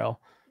Heard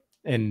trial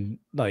and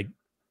like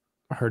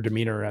her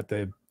demeanor at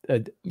the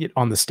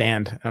on the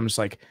stand. And I'm just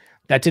like,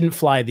 that didn't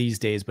fly these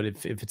days, but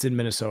if it's in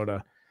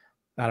Minnesota,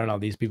 I don't know.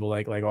 These people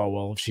like, oh,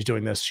 well, if she's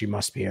doing this, she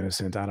must be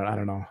innocent. I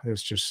don't know. It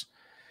was just,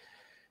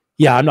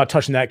 Yeah, I'm not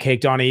touching that cake,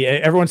 Donnie.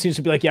 Everyone seems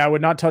to be like, yeah, I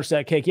would not touch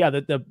that cake.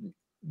 Yeah,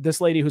 this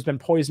lady who's been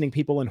poisoning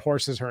people and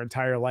horses her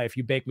entire life,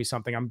 you bake me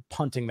something, I'm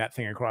punting that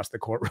thing across the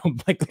courtroom.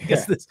 Like,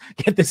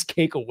 get this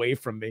cake away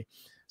from me.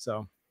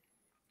 So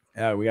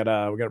yeah, we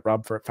got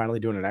Rob for finally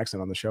doing an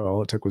accent on the show.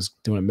 All it took was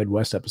doing a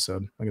Midwest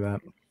episode. Look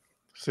at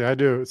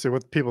that. See,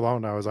 what people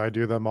don't know is I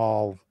do them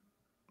all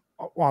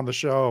on the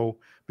show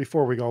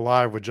before we go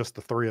live with just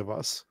the three of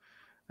us.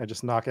 I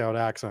just knock out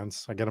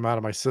accents. I get them out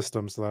of my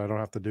system so that I don't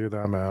have to do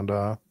them,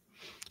 and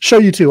show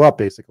you two up,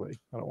 basically.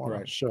 I don't want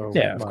to show.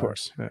 Yeah, of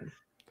course. Yeah.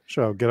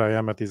 Show good I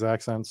am at these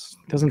accents.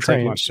 Doesn't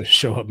take much to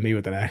show up me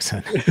with an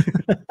accent.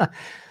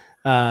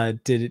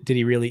 Did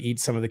he really eat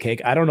some of the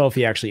cake? I don't know if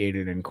he actually ate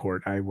it in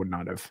court. I would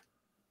not have.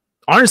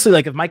 Honestly,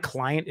 like if my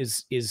client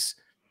is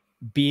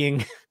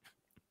being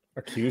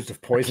accused of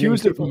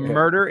poisoning,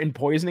 murder and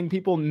poisoning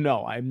people,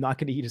 no, I'm not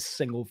going to eat a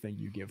single thing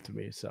you give to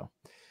me. So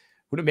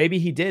maybe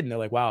he did, and they're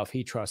like, wow, if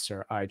he trusts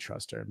her, I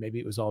trust her. Maybe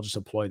it was all just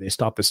a ploy. They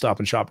stopped the Stop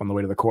and Shop on the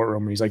way to the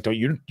courtroom, and he's like,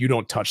 you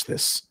don't touch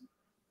this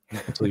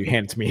until you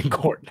hand it to me in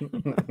court.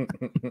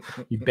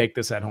 You bake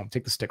this at home.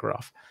 Take the sticker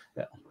off.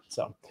 Yeah.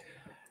 So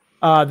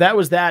that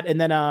was that. And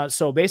then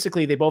so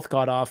basically they both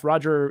got off.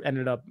 Roger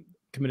ended up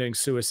committing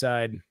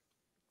suicide,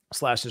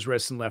 slashed his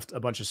wrists, and left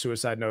a bunch of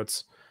suicide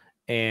notes.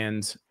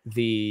 And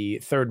the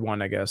third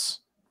one, I guess.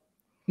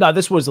 No,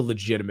 this was a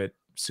legitimate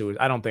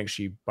suicide. I don't think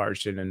she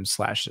barged in and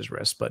slashed his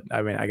wrist, but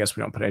I mean, I guess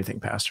we don't put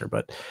anything past her.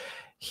 But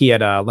he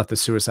had left a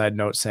suicide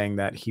note saying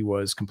that he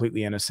was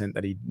completely innocent,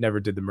 that he never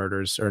did the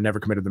murders or never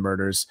committed the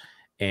murders.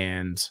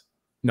 And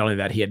not only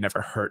that, he had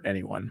never hurt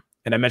anyone.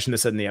 And I mentioned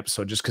this in the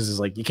episode just because it's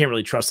like, you can't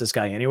really trust this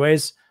guy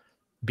anyways,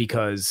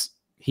 because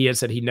he had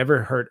said he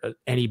never hurt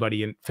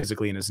anybody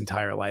physically in his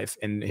entire life.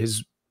 And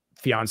his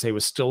fiance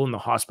was still in the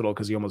hospital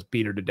because he almost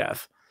beat her to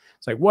death.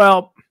 It's like,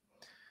 well,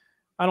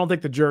 I don't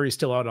think the jury's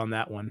still out on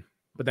that one.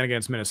 But then again,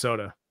 it's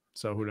Minnesota,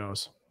 so who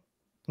knows?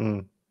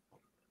 Mm.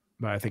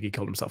 But I think he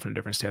killed himself in a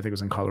different state. I think it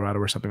was in Colorado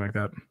or something like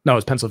that. No, it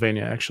was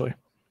Pennsylvania, actually.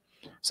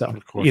 So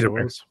either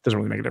way, doesn't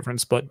really make a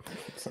difference. But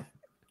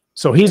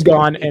so he's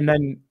gone. And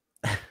then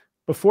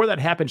before that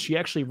happened, she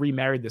actually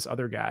remarried this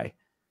other guy.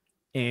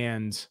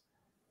 And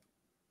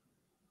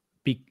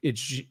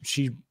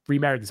she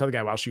remarried this other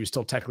guy while she was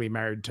still technically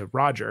married to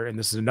Roger. And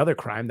this is another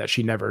crime that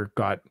she never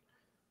got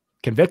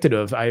convicted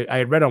of. I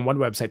had read on one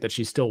website that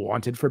she's still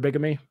wanted for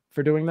bigamy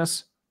for doing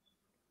this.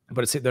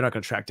 But they're not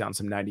going to track down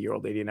some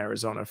 90-year-old lady in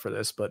Arizona for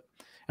this. But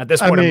at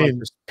this point, I'm like,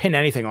 just pin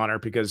anything on her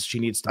because she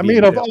needs to. I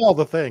mean, of all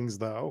the things,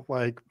 though,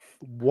 like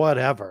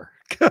whatever,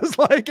 because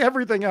like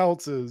everything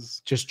else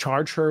is just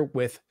charge her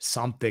with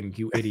something,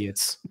 you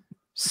idiots.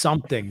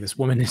 Something. This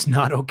woman is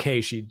not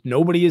okay.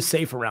 Nobody is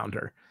safe around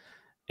her,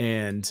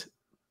 and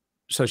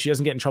so she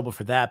doesn't get in trouble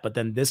for that. But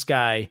then this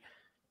guy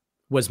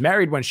was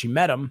married when she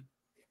met him,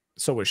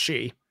 so was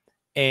she,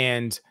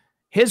 and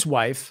his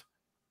wife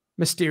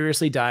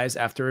mysteriously dies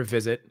after a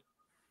visit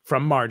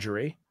from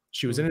Marjorie.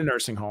 She was in a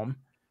nursing home.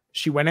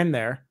 She went in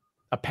there.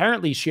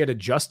 Apparently, she had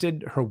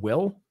adjusted her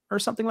will or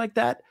something like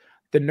that.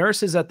 The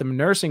nurses at the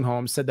nursing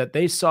home said that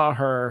they saw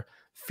her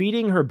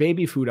feeding her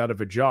baby food out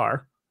of a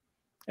jar,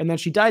 and then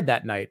she died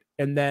that night.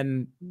 And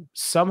then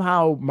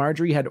somehow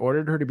Marjorie had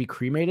ordered her to be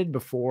cremated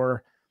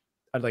before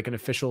like an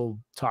official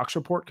tox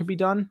report could be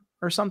done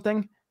or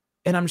something.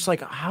 And I'm just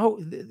like, how?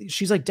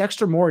 She's like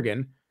Dexter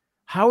Morgan.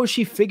 How is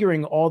she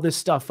figuring all this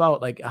stuff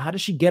out? Like, how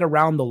does she get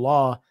around the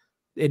law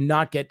and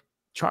not get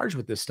charged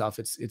with this stuff?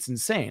 It's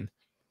insane.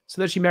 So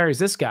then she marries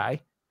this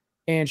guy,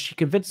 and she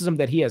convinces him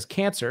that he has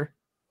cancer.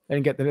 I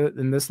didn't get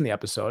this in the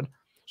episode.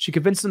 She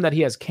convinces him that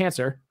he has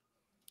cancer,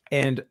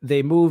 and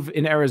they move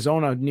in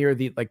Arizona near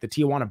the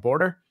Tijuana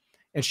border.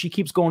 And she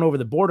keeps going over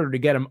the border to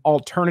get him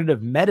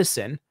alternative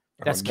medicine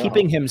that's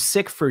keeping him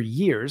sick for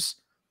years.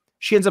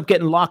 She ends up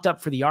getting locked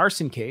up for the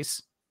arson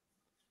case.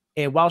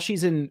 And while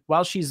she's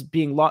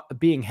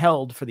being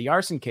held for the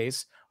arson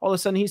case, all of a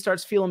sudden he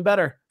starts feeling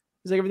better.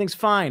 He's like, everything's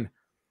fine.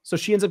 So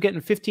she ends up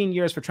getting 15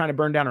 years for trying to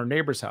burn down her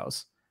neighbor's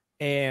house.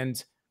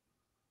 And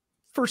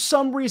for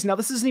some reason, now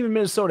this isn't even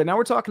Minnesota. Now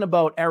we're talking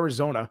about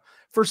Arizona.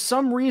 For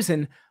some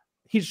reason,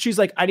 she's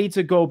like, I need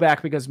to go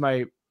back because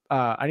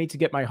I need to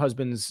get my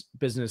husband's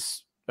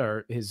business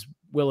or his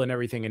will and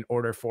everything in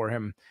order for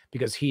him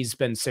because he's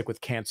been sick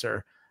with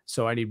cancer.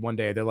 So I need one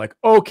day. They're like,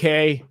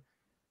 okay,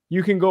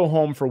 you can go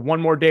home for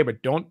one more day,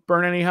 but don't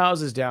burn any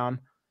houses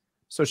down.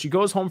 So she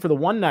goes home for the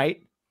one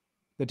night,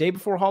 the day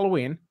before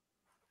Halloween.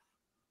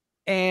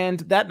 And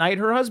that night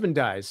her husband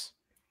dies.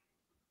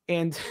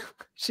 And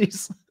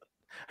she's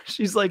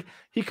like,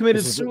 he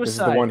committed suicide. This is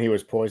the one he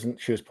was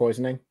poisoned. She was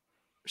poisoning.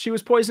 She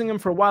was poisoning him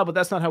for a while, but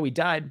that's not how he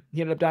died.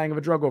 He ended up dying of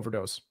a drug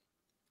overdose.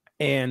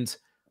 And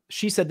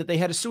she said that they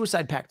had a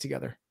suicide pact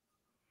together,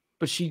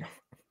 but she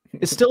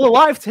is still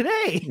alive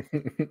today.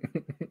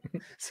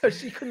 So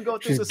she couldn't go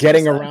through. She's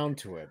getting around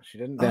to it. She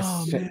didn't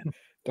doesn't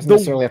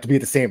necessarily have to be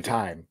at the same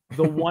time.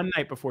 The one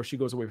night before she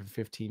goes away for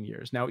 15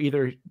 years. Now,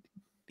 either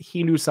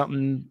he knew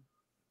something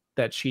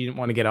that she didn't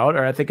want to get out,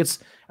 or I think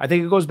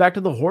it goes back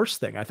to the horse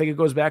thing. I think it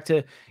goes back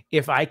to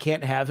if I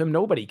can't have him,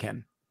 nobody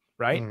can.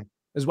 Right.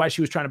 This is why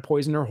she was trying to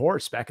poison her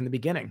horse back in the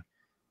beginning.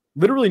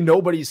 Literally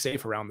nobody's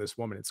safe around this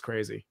woman. It's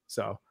crazy.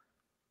 So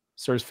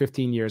serves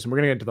 15 years, and we're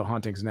gonna get to the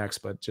hauntings next.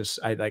 But just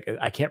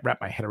I can't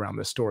wrap my head around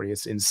this story.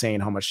 It's insane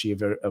how much she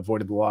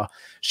avoided the law.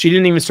 She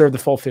didn't even serve the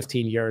full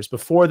 15 years.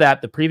 Before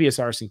that, the previous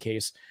arson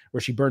case where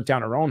she burnt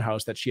down her own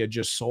house that she had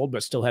just sold,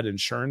 but still had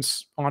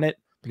insurance on it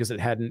because it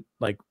hadn't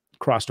like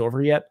crossed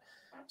over yet.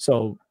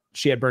 So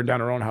she had burned down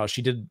her own house.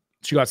 She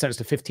got sentenced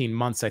to 15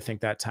 months, I think,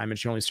 that time, and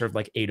she only served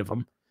like 8 of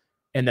them.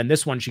 And then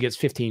this one, she gets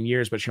 15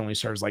 years, but she only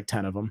serves like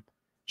 10 of them.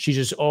 She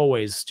just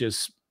always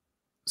just,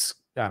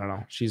 I don't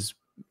know. She's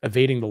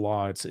evading the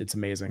law. It's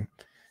amazing.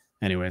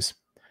 Anyways,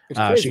 it's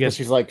crazy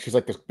she's like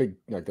this big,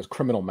 like this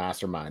criminal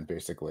mastermind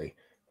basically,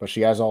 but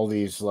she has all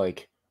these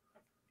like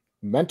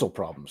mental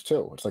problems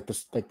too. It's like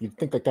this, like you'd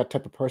think like that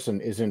type of person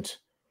isn't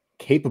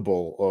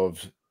capable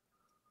of,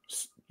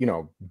 you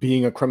know,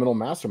 being a criminal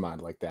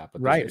mastermind like that.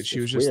 But right. She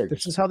was just weird.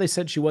 This is how they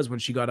said she was when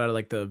she got out of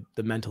like the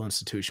mental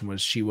institution.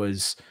 Was she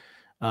was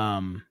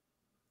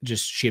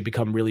she had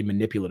become really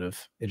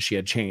manipulative, and she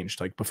had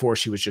changed. Like before,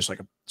 she was just like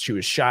she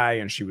was shy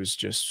and she was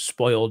just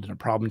spoiled and a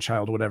problem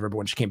child or whatever. But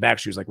when she came back,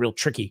 she was like real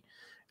tricky.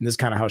 And this is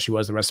kind of how she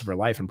was the rest of her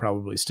life, and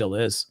probably still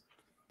is.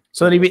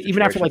 So then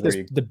even after like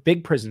the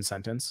big prison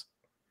sentence,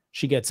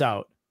 she gets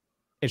out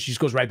and she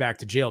just goes right back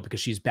to jail because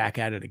she's back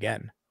at it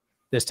again.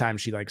 This time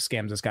she like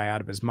scams this guy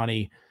out of his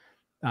money.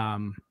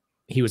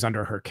 He was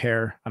under her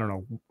care. I don't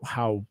know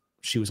how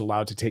she was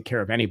allowed to take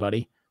care of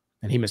anybody.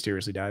 And he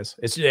mysteriously dies.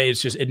 It's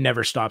just, it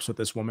never stops with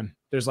this woman.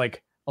 There's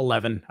like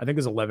 11. I think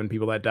there's 11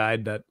 people that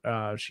died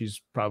that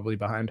she's probably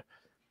behind.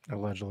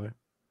 Allegedly.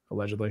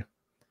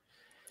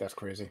 That's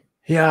crazy.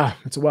 Yeah,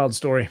 it's a wild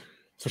story.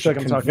 So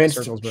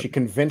she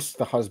convinced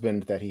the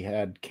husband that he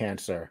had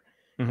cancer.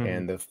 Mm-hmm.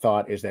 And the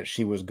thought is that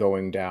she was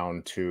going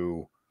down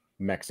to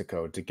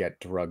Mexico to get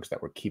drugs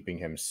that were keeping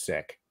him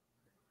sick.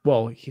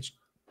 Well, he's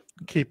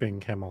keeping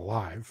him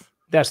alive.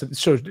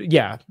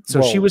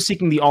 So she was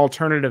seeking the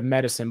alternative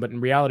medicine, but in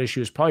reality,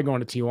 she was probably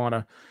going to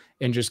Tijuana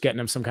and just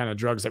getting him some kind of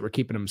drugs that were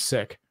keeping him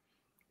sick.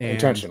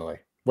 Intentionally.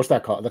 What's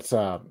that called? That's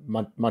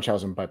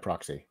Munchausen by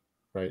proxy,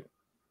 right?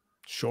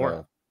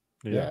 Sure.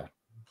 Yeah.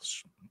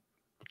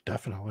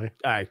 Definitely.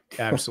 I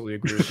absolutely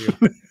agree with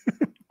you.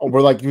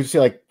 We're like, you see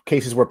like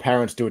cases where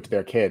parents do it to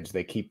their kids.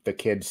 They keep the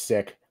kid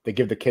sick. They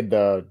give the kid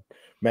the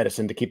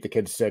medicine to keep the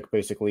kid sick,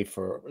 basically,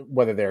 for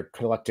whether they're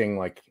collecting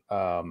like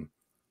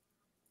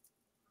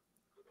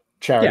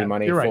charity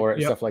money for it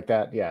and stuff like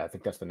that. Yeah, I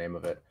think that's the name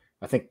of it.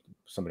 I think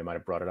somebody might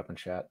have brought it up in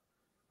chat.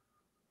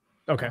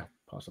 Okay.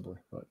 Possibly.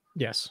 But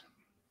yes.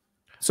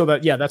 So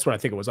that's what I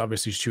think it was.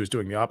 Obviously, she was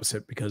doing the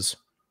opposite, because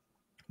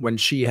when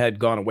she had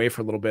gone away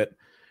for a little bit,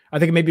 I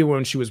think maybe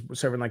when she was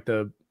serving like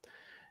the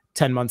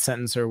 10-month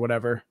sentence or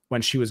whatever,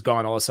 when she was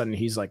gone, all of a sudden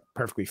he's like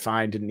perfectly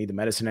fine, didn't need the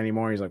medicine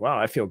anymore. He's like, wow,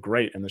 I feel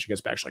great. And then she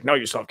gets back, she's like, no,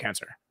 you still have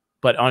cancer.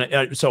 But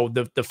so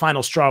the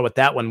final straw with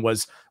that one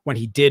was when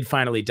he did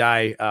finally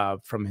die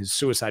from his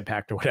suicide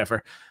pact or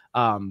whatever.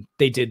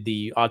 They did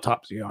the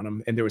autopsy on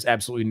him, and there was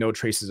absolutely no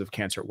traces of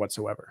cancer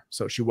whatsoever.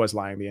 So she was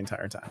lying the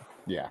entire time.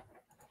 Yeah,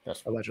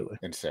 that's allegedly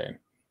insane.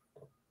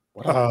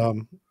 What a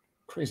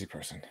crazy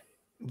person.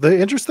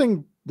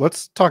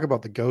 Let's talk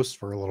about the ghosts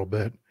for a little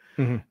bit,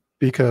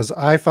 because what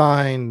I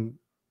find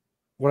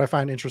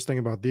interesting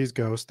about these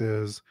ghosts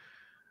is,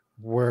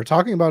 we're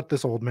talking about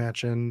this old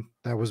mansion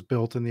that was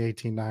built in the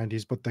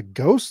 1890s, but the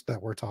ghosts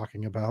that we're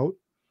talking about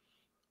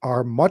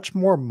are much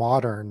more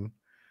modern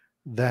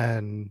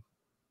than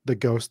the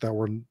ghosts that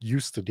we're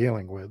used to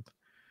dealing with.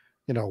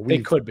 You know, they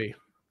could be.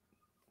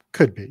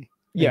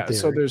 Yeah.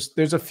 So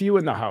there's a few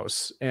in the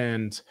house,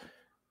 and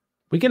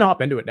we can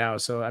hop into it now.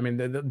 So, I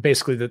mean,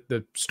 basically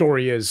the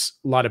story is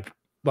a lot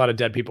of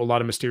dead people, a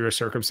lot of mysterious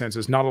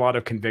circumstances, not a lot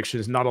of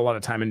convictions, not a lot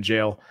of time in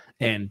jail.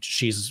 And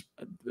she's,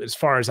 as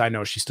far as I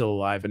know, she's still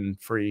alive and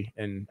free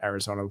in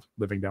Arizona,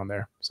 living down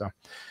there. So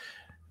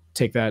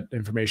take that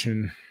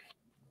information.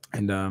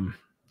 And I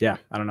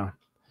don't know.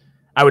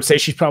 I would say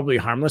she's probably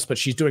harmless, but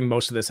she's doing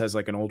most of this as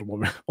like an older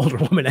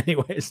woman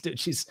anyways. Dude,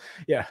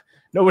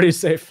 nobody's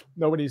safe.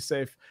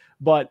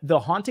 But the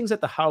hauntings at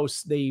the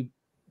house,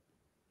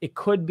 it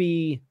could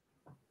be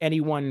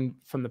anyone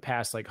from the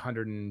past like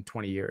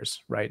 120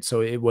 years, right?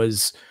 So it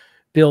was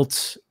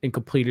built and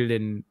completed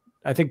in,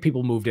 I think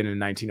people moved in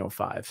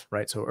 1905,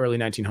 right? So early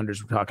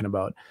 1900s we're talking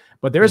about.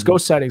 But there's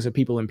ghost sightings of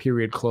people in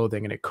period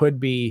clothing, and it could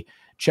be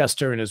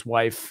Chester and his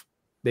wife.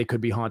 They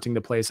could be haunting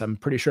the place. I'm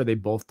pretty sure they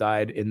both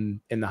died in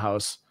the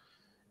house.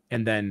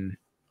 And then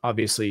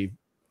obviously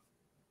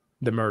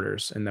the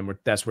murders, and then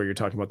that's where you're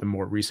talking about the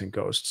more recent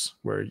ghosts,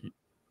 where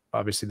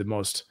obviously the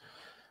most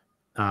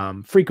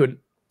frequent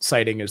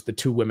sighting is the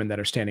 2 women that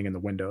are standing in the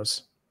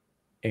windows.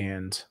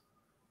 And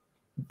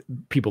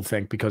people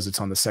think because it's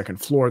on the 2nd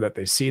floor that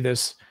they see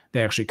this.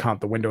 They actually count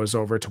the windows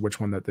over to which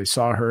one that they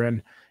saw her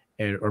in,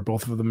 or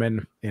both of them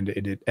in, and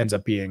it ends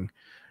up being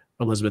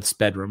Elizabeth's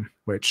bedroom,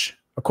 which,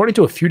 according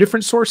to a few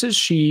different sources,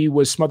 she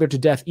was smothered to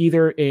death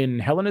either in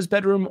Helena's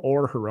bedroom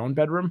or her own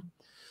bedroom.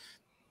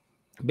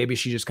 Maybe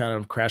she just kind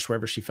of crashed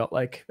wherever she felt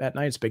like that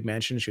night. It's a big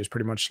mansion. She was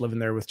pretty much living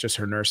there with just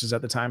her nurses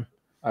at the time.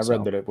 I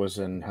read that it was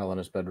in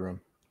Helena's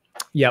bedroom.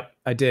 Yep,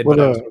 I did. But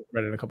I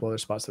read it in a couple other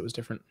spots that was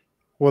different.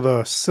 With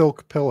a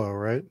silk pillow,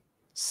 right?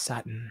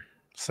 Satin.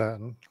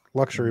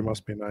 Luxury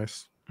must be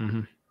nice.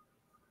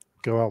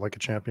 Go out like a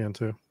champion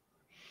too.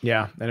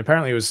 Yeah, and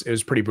apparently it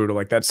was pretty brutal.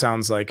 Like that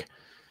sounds like,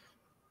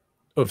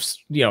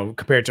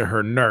 compared to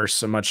her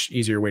nurse, a much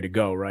easier way to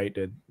go, right?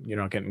 You're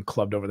not getting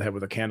clubbed over the head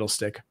with a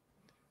candlestick.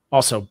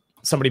 Also,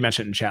 somebody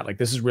mentioned in chat, like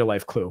this is real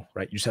life Clue,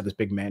 right? You just have this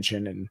big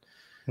mansion,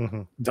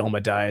 and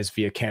Velma dies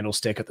via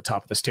candlestick at the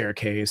top of the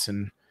staircase,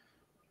 and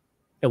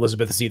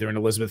Elizabeth is either in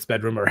Elizabeth's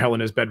bedroom or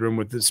Helena's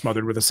bedroom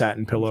smothered with a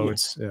satin pillow.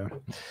 It's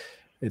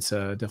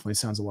definitely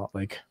sounds a lot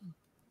like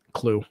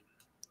Clue.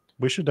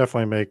 We should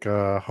definitely make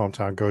a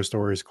Hometown Ghost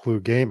Stories Clue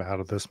game out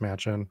of this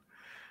mansion.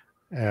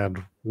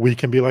 And we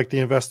can be like the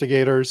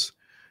investigators.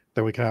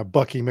 Then we can have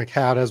Bucky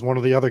McHat as one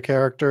of the other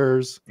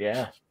characters.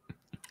 Yeah.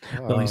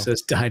 Well, he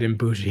says died in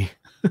bougie.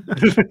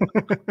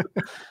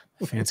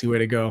 Fancy way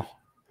to go.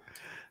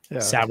 Yeah.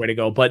 Sad way to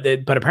go. But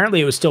apparently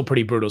it was still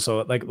pretty brutal.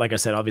 So like I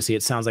said, obviously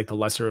it sounds like the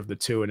lesser of the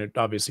two, and it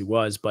obviously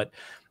was. But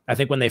I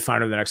think when they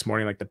found her the next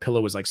morning, like the pillow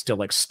was like still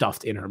like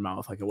stuffed in her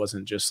mouth. Like it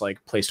wasn't just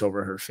like placed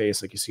over her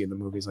face like you see in the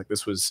movies. Like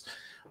this was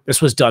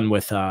done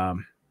with a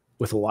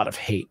lot of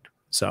hate.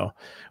 So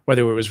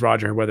whether it was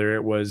Roger, whether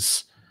it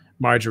was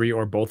Marjorie,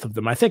 or both of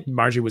them, I think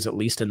Marjorie was at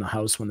least in the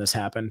house when this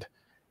happened.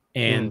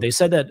 And they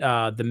said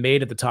that the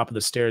maid at the top of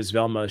the stairs,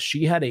 Velma,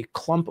 she had a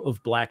clump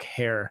of black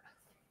hair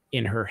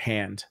in her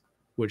hand,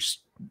 which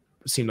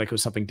seemed like it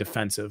was something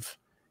defensive.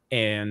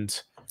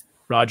 And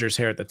Roger's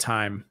hair at the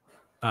time,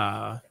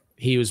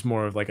 he was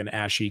more of like an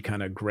ashy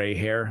kind of gray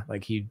hair.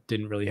 Like he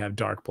didn't really have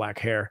dark black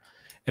hair.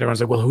 And everyone's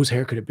like, well, whose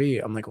hair could it be?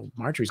 I'm like, well,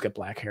 Marjorie's got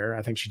black hair.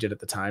 I think she did at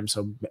the time.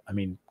 So, I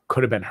mean,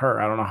 could have been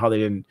her. I don't know how they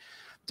didn't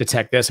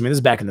detect this. I mean, this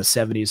is back in the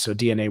 70s, so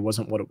DNA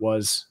wasn't what it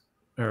was,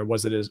 or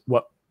what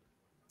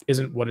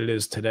isn't what it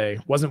is today.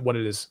 Wasn't what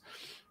it is.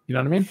 You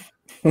know what I mean?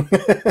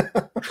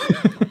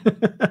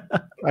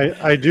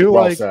 I do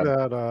well like said.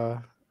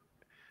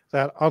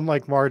 That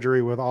unlike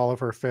Marjorie with all of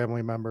her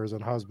family members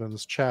and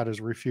husbands, Chad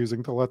is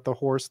refusing to let the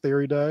horse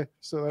theory die.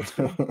 So that's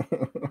good.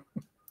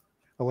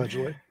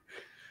 Allegedly.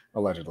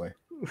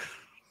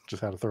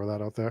 Just had to throw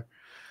that out there.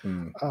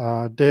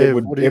 Dave,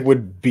 it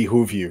would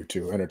behoove you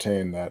to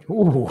entertain that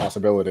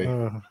possibility.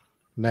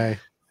 Nay.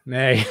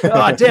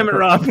 Oh, damn it,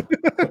 Rob.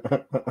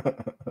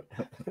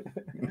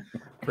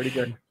 Pretty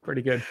good.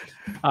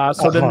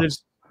 So then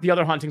there's the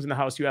other hauntings in the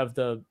house. You have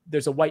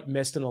there's a white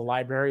mist in the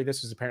library.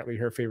 This is apparently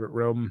her favorite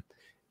room.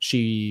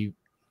 She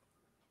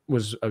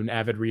was an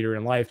avid reader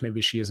in life.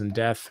 Maybe she is in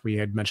death. We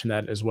had mentioned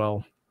that as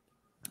well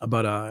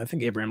about I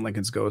think Abraham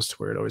Lincoln's ghost,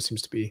 where it always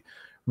seems to be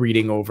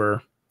reading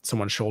over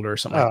someone's shoulder or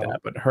something like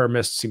that. But her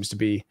mist seems to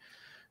be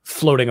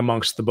floating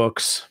amongst the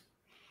books.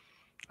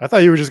 I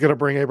thought you were just going to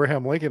bring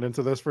Abraham Lincoln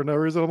into this for no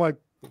reason. I'm like,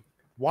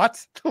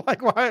 what?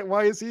 Like,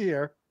 why is he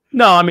here?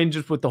 No, I mean,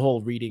 just with the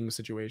whole reading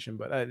situation,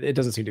 but it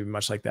doesn't seem to be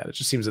much like that. It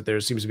just seems that there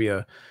seems to be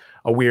a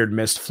weird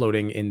mist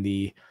floating in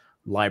the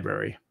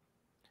library.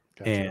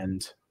 Gotcha.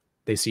 And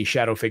they see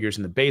shadow figures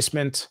in the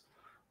basement.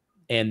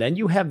 And then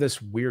you have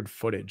this weird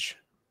footage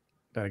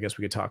that I guess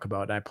we could talk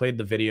about. And I played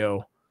the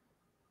video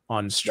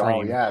on stream.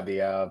 Oh yeah,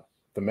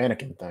 the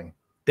mannequin thing.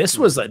 This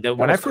was like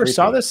when I first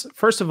saw this.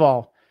 First of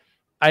all,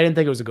 I didn't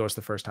think it was a ghost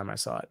the first time I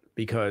saw it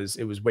because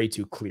it was way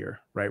too clear.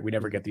 Right? We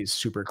never get these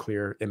super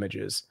clear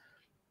images.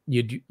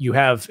 You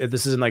have,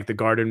 this isn't like the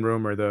garden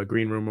room or the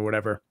green room or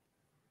whatever,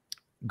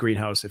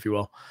 greenhouse, if you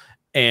will.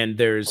 And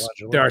there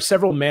are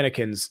several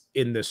mannequins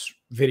in this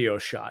video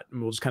shot,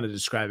 and we'll just kind of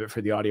describe it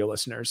for the audio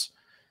listeners,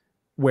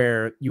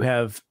 where you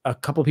have a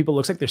couple of people,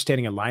 looks like they're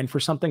standing in line for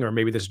something, or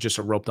maybe this is just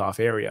a roped off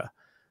area.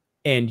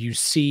 And you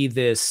see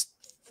this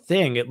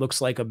thing, it looks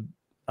like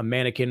a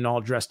mannequin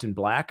all dressed in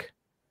black.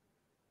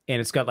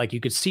 And it's got like, you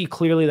could see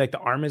clearly like the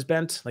arm is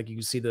bent, like you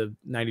can see the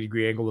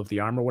 90-degree angle of the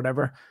arm or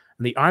whatever.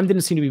 And the arm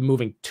didn't seem to be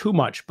moving too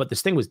much, but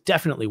this thing was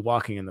definitely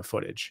walking in the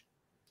footage.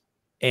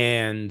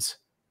 And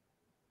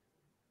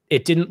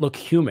it didn't look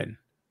human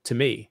to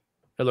me.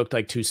 It looked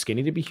like too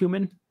skinny to be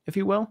human, if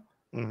you will.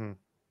 Mm-hmm.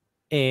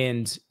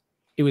 And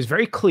it was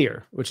very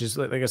clear, which is,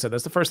 like I said,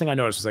 that's the first thing I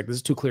noticed was like, this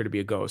is too clear to be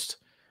a ghost.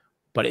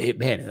 But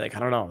man, like, I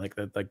don't know, like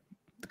a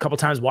couple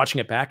times watching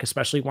it back,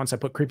 especially once I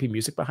put creepy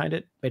music behind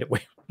it, made it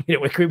way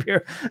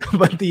creepier.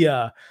 But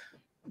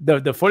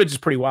the footage is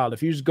pretty wild.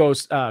 If you just go,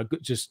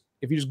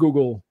 if you just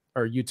Google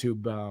or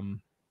YouTube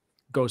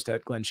ghost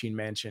at Glensheen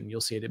Mansion,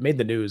 you'll see it. It made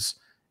the news.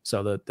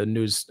 So the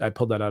news, I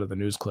pulled that out of the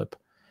news clip,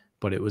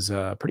 but it was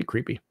pretty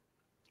creepy.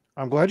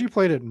 I'm glad you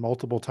played it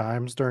multiple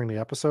times during the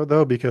episode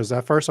though, because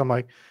at first I'm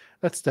like,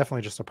 that's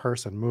definitely just a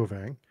person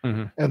moving.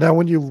 Mm-hmm. And then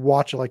when you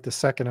watch it like the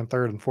second and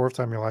third and fourth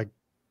time, you're like,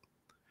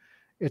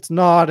 it's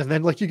not. And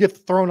then like you get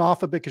thrown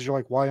off a bit because you're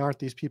like, why aren't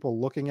these people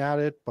looking at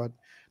it? But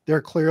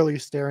they're clearly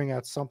staring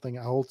at something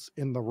else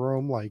in the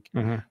room. Like,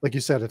 like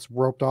you said, it's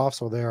roped off.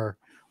 So they're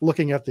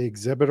looking at the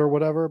exhibit or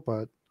whatever.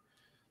 But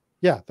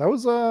yeah, that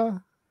was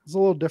a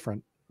little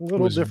different. A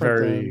little different.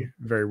 Very,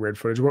 very weird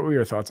footage. What were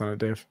your thoughts on it,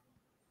 Dave?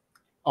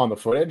 On the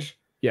footage?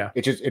 Yeah.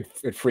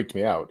 It freaked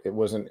me out.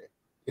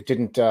 It it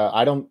didn't.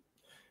 I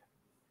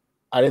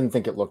didn't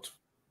think it looked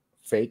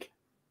fake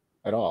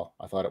at all.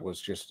 I thought it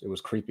was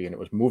creepy, and it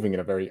was moving in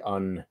a very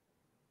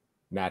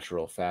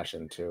unnatural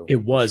fashion too.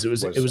 It was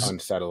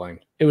unsettling.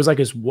 It was like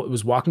it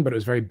was walking, but it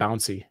was very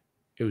bouncy.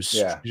 It was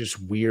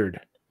just weird.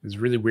 It was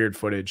really weird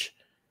footage.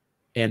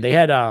 And they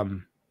had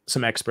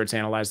some experts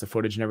analyze the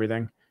footage and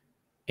everything.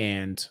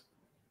 And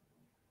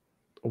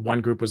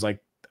one group was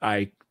like,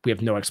 we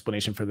have no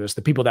explanation for this.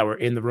 The people that were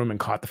in the room and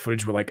caught the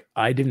footage were like,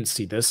 I didn't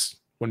see this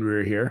when we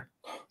were here.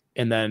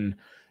 And then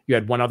you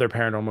had one other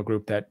paranormal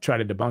group that tried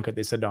to debunk it.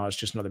 They said, no, it's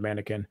just another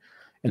mannequin.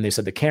 And they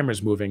said, the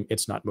camera's moving.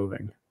 It's not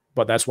moving.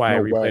 But that's why I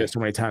replayed it so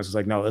many times. It's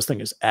like, no, this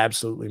thing is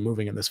absolutely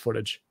moving in this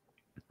footage.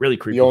 Really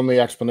creepy. The only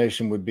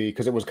explanation would be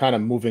because it was kind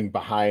of moving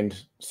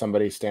behind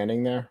somebody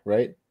standing there,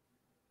 right?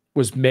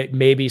 Was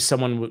maybe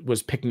someone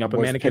was picking up a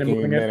mannequin and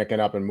moving it?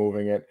 Up and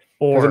moving it.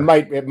 Or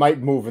it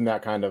might move in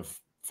that kind of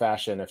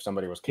fashion if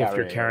somebody was carrying if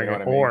you're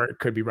carrying it, or it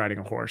could be riding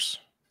a horse.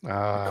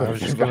 I was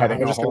just going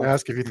to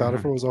ask if you thought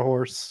if it was a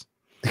horse.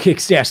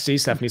 Yeah, see,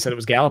 Stephanie said it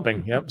was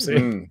galloping. Yep,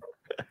 see.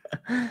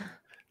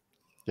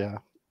 Yeah,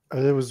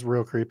 it was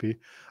real creepy.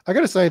 I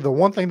got to say, the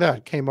one thing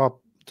that came up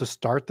to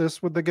start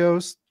this with the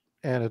ghost,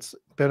 and it's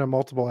been in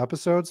multiple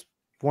episodes,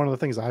 one of the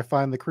things I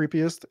find the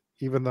creepiest,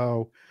 even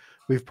though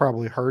we've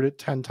probably heard it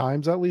 10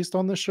 times at least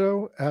on the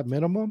show at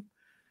minimum,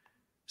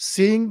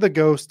 seeing the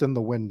ghost in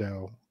the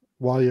window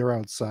while you're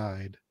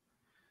outside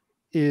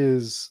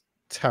is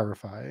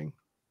terrifying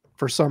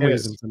for some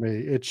reason to me.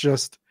 It's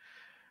just,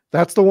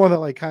 that's the one that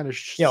like kind of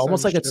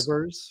almost like it's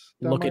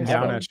looking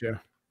down spine. at you.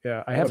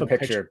 Yeah, I have a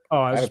picture.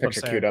 Oh, I have a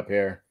picture queued up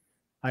here.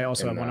 I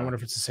also have one. I wonder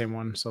if it's the same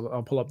one. So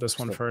I'll pull up this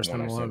one first,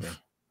 and we'll have.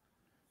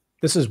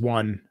 This is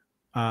one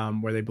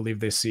where they believe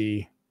they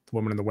see the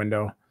woman in the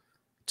window.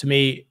 To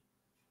me,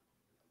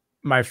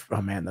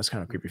 oh man, that's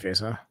kind of a creepy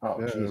face, huh? Oh,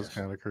 yeah, it's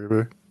kind of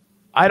creepy.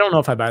 I don't know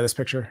if I buy this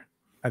picture.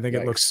 I think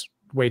it looks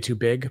way too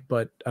big,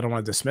 but I don't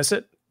want to dismiss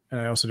it. And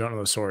I also don't know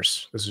the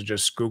source. This is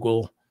just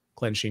Google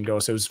Glensheen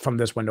ghost. It was from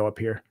this window up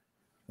here.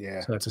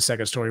 Yeah. So that's a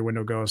second story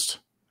window ghost.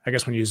 I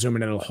guess when you zoom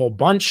in a whole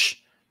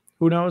bunch,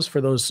 who knows?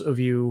 For those of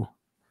you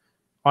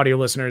audio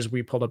listeners,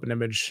 we pulled up an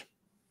image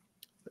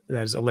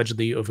that is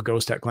allegedly of a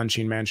ghost at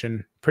Glensheen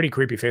Mansion. Pretty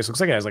creepy face.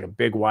 Looks like it has like a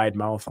big wide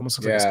mouth. Almost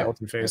looks like a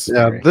skeleton face.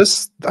 Yeah,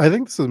 I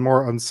think this is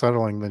more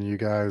unsettling than you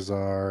guys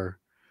are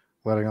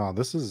letting on.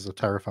 This is a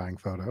terrifying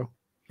photo.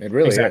 It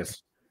really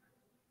is.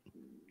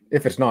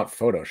 If it's not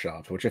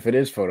photoshopped, which if it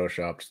is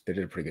photoshopped, they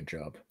did a pretty good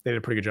job. They did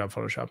a pretty good job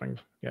photoshopping.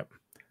 Yep.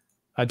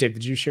 Dave,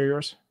 did you share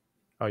yours?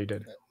 Oh, you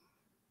did.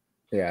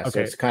 Yeah,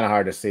 so it's kind of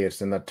hard to see.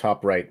 It's in the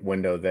top right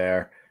window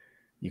there.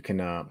 You can,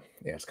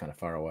 it's kind of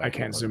far away. I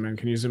can't zoom in.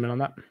 Can you zoom in on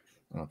that?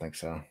 I don't think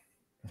so.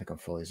 I think I'm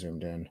fully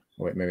zoomed in.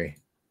 Wait, maybe.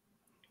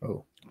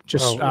 Oh,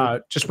 just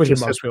with your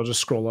mouse wheel,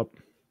 just scroll up.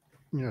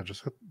 Yeah,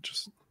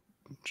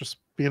 just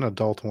be an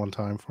adult one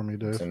time for me,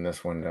 Dave. It's in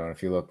this window.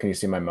 If you look, can you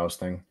see my mouse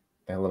thing?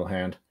 That little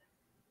hand.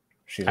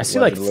 I see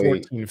like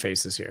 14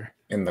 faces here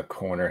in the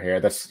corner here.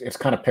 It's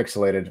kind of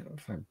pixelated.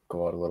 If I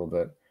go out a little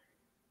bit,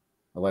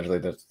 allegedly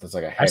there's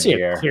like a head. I see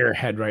here. A clear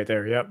head right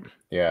there. Yep.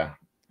 Yeah,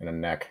 and a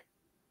neck,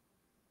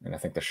 and I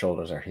think the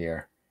shoulders are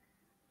here.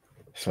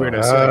 So weird.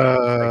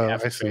 I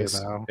see it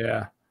now.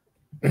 Yeah.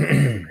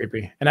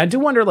 Creepy. And I do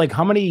wonder like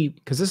how many,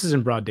 because this is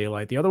in broad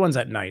daylight. The other one's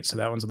at night, so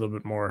that one's a little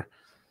bit more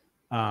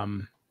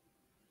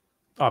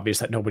obvious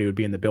that nobody would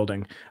be in the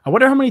building. I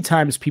wonder how many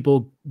times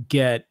people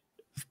get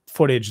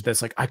footage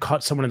that's like, I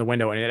caught someone in the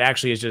window, and it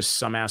actually is just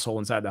some asshole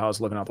inside the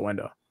house looking out the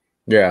window.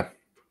 Yeah.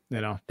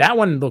 You know, that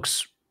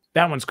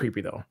one's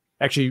creepy though.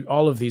 Actually,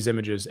 all of these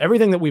images,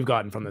 everything that we've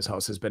gotten from this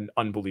house has been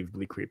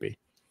unbelievably creepy.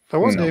 The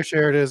one Dave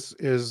shared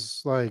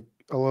is like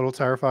a little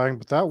terrifying,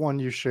 but that one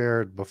you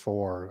shared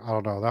before, I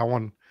don't know,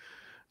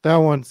 that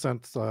one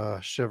sent a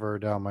shiver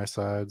down my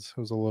sides.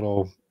 It was a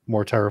little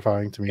more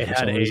terrifying to me. It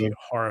had a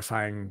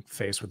horrifying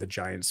face with a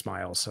giant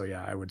smile. So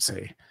yeah, I would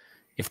say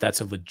if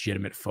that's a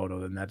legitimate photo,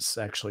 then that's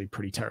actually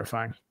pretty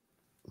terrifying.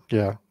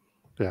 Yeah.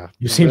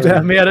 You seem to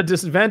have me at a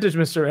disadvantage,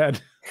 Mr.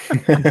 Ed.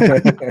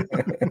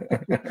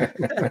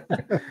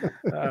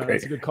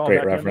 That's a good call.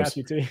 Great reference.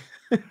 Matthew T.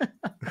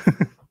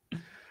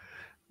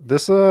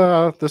 This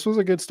was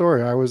a good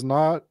story. I was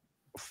not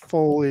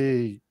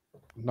fully.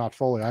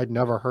 I'd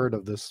never heard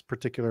of this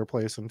particular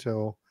place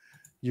until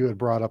you had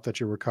brought up that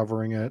you were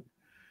covering it.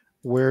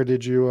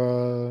 Where'd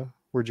you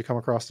come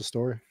across the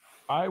story?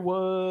 I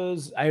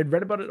had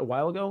read about it a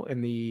while ago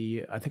in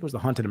I think it was the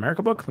Haunted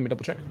America book. Let me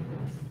double check.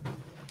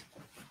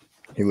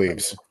 He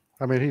leaves.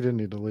 I mean, he didn't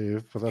need to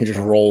leave, but he just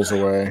rolls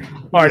away.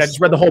 All right, I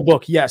just read the whole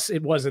book. Yes,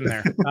 it was in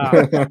there.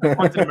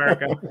 Haunted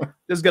America.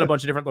 This has got a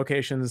bunch of different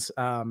locations.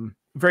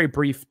 Very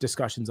brief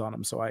discussions on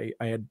them. So I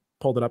had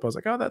pulled it up. I was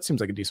like, oh, that seems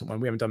like a decent one.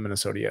 We haven't done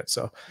Minnesota yet.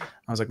 So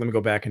I was like, let me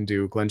go back and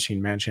do Glensheen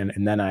Mansion.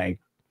 And then I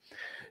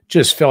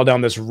just fell down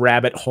this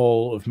rabbit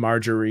hole of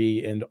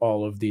Marjorie and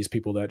all of these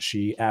people that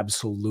she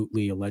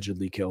absolutely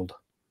allegedly killed.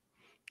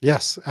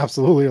 Yes,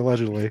 absolutely,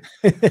 allegedly.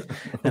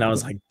 And I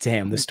was like,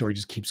 damn, this story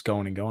just keeps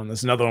going and going.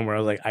 There's another one where I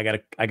was like, I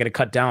gotta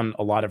cut down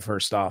a lot of her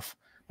stuff.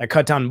 I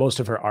cut down most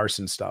of her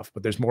arson stuff,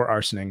 but there's more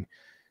arsoning.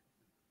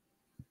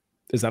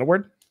 Is that a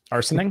word?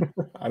 Arsoning?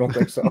 I don't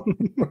think so.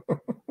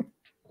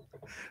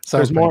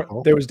 There's more.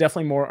 Cool. There was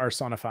definitely more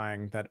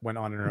arsonifying that went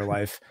on in her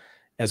life,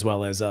 as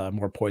well as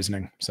more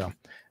poisoning. So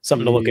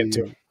something to look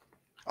into.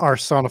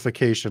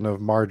 Arsonification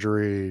of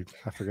Marjorie.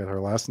 I forget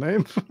her last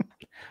name.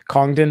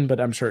 Congdon,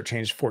 but I'm sure it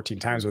changed 14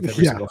 times with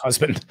every single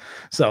husband.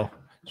 So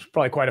it's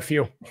probably quite a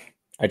few.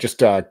 I just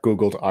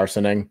Googled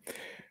arsoning.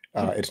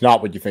 It's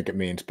not what you think it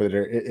means, but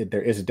there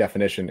is a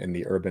definition in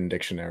the Urban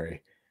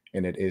Dictionary,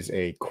 and it is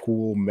a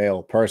cool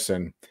male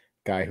person,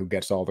 guy who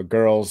gets all the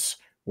girls,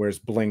 wears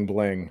bling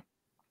bling.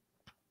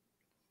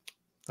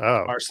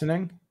 Oh,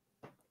 arsoning?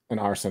 An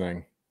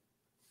arsoning.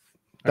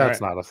 That's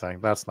not a thing.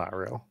 That's not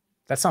real.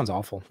 That sounds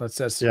awful. That's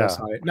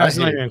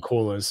not even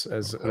cool as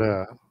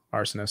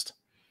arsonist.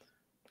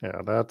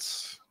 Yeah,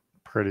 that's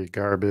pretty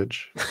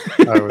garbage,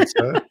 I would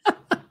say.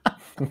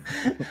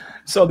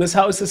 So this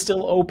house is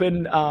still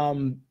open.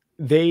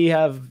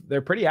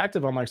 They're pretty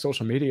active on like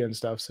social media and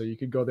stuff. So you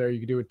could go there, you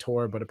could do a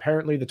tour, but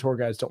apparently the tour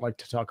guides don't like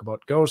to talk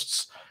about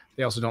ghosts.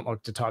 They also don't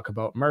like to talk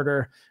about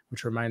murder,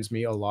 which reminds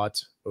me a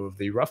lot of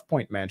the Rough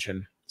Point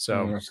Mansion.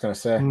 So I was going to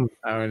say,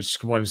 I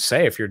just want to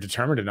say, if you're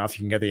determined enough,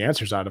 you can get the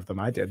answers out of them.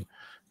 I did.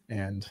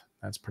 And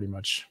that's pretty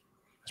much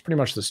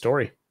the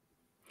story.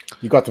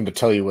 You got them to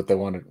tell you what they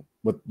wanted.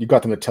 You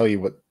got them to tell you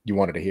what you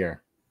wanted to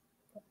hear.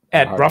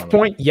 At Rough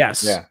Point,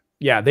 yes.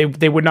 Yeah.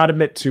 They would not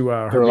admit to.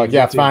 They were like,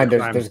 yeah, fine.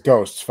 There's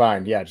ghosts.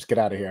 Fine. Yeah, just get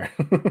out of here.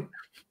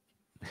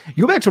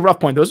 You go back to Rough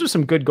Point. Those are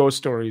some good ghost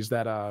stories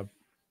that,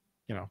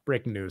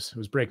 breaking news. It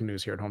was breaking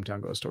news here at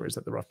Hometown Ghost Stories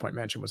that the Rough Point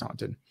Mansion was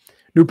haunted.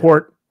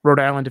 Newport, Rhode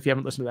Island. If you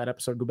haven't listened to that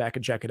episode, go back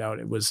and check it out.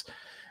 It was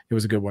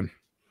a good one.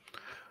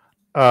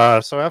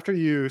 So after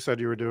you said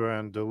you were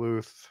doing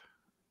Duluth,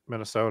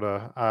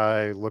 Minnesota,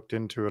 I looked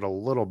into it a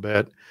little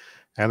bit,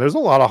 and there's a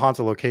lot of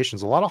haunted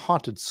locations, a lot of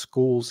haunted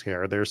schools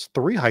here. There's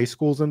 3 high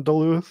schools in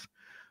Duluth,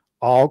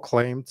 all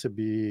claim to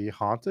be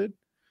haunted.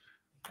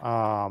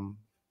 Do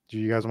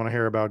you guys want to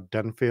hear about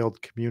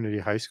Denfield Community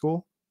High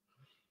School?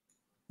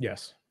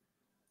 Yes.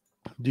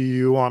 Do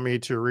you want me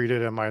to read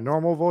it in my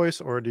normal voice,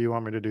 or do you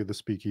want me to do the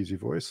speakeasy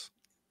voice?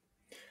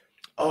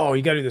 Oh,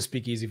 you got to do the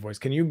speakeasy voice.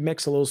 Can you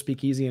mix a little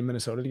speakeasy in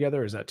Minnesota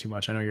together, or is that too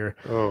much? I know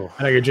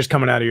you're just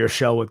coming out of your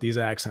shell with these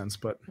accents,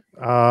 but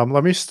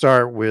let me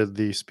start with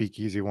the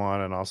speakeasy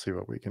one, and I'll see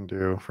what we can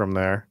do from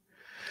there.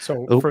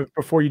 So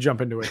before you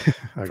jump into it,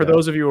 for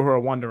those of you who are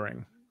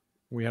wondering,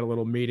 we had a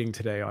little meeting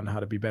today on how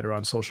to be better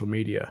on social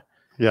media.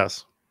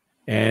 Yes.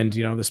 And,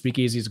 the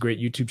Speakeasy is a great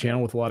YouTube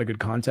channel with a lot of good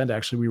content.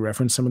 Actually, we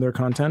reference some of their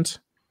content,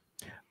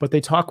 but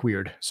they talk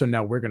weird. So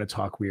now we're going to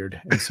talk weird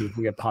and see if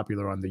we get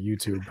popular on the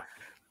YouTube.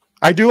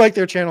 I do like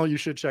their channel. You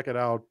should check it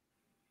out.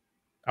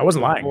 I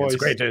wasn't lying. It's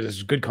great.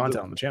 There's good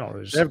content on the channel.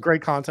 They have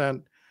great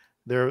content.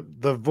 The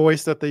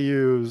voice that they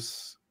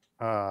use,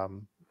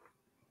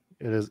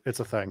 it's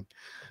a thing.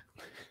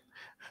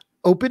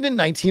 Opened in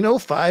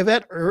 1905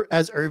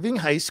 as Irving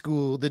High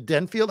School, the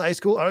Denfield High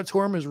School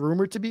auditorium is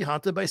rumored to be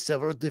haunted by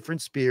several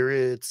different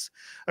spirits.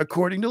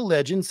 According to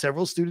legend,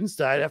 several students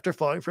died after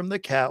falling from the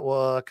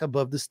catwalk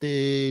above the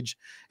stage,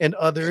 and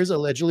others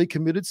allegedly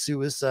committed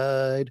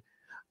suicide.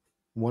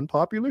 One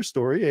popular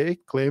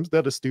story claims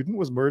that a student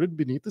was murdered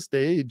beneath the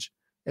stage,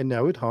 and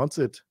now it haunts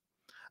it.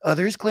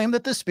 Others claim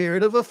that the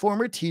spirit of a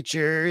former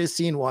teacher is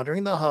seen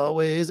wandering the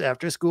hallways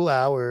after school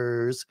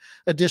hours.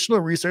 Additional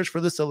research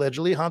for this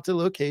allegedly haunted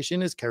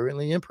location is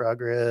currently in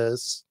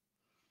progress.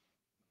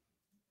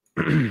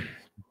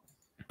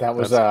 That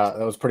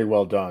was pretty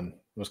well done.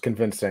 It was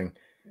convincing.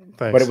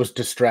 Thanks. But it was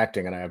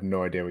distracting, and I have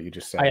no idea what you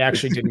just said. I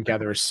actually didn't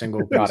gather a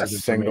single not a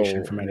single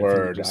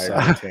word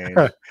I retained.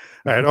 All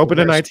right, opened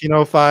in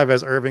 1905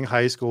 as Irving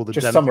High School.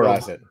 Just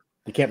summarize it.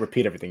 You can't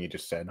repeat everything you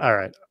just said. All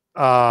right.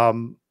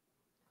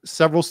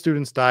 Several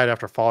students died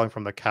after falling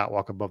from the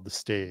catwalk above the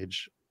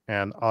stage,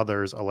 and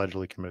others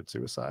allegedly committed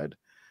suicide.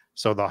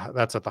 So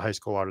that's at the high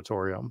school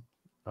auditorium.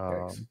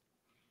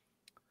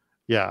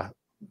 Yeah,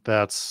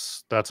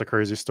 that's a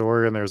crazy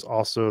story. And there's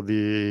also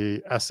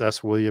the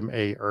SS William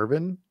A.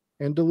 Irvin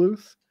in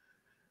Duluth.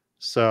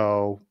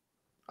 So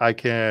I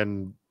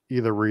can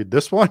either read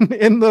this one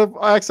in the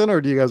accent,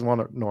 or do you guys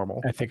want it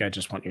normal? I think I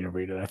just want you to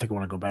read it. I think I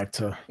want to go back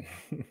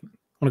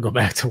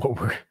to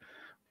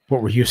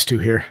what we're used to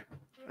here.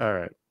 All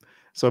right.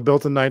 So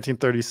built in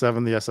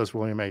 1937, the SS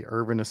William A.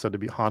 Irvin is said to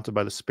be haunted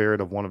by the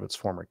spirit of one of its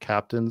former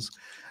captains,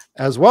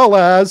 as well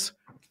as,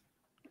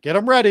 get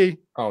them ready.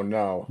 Oh,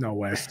 no. No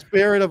way. The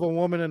spirit of a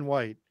woman in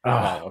white.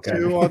 Oh, okay.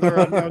 2 other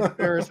unknown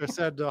spirits are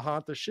said to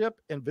haunt the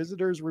ship, and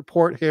visitors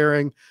report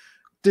hearing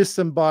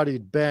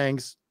disembodied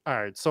bangs.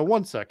 All right. So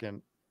 1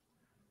 second.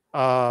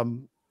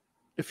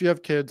 If you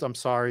have kids, I'm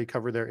sorry,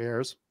 cover their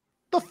ears.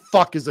 The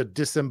fuck is a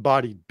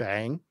disembodied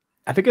bang?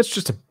 I think it's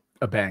just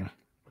a bang.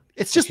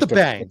 It's just a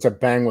bang. It's a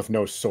bang with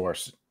no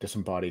source.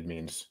 Disembodied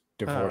means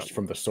divorced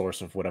from the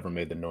source of whatever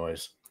made the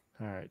noise.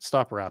 All right,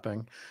 stop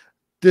rapping.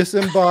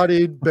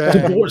 Disembodied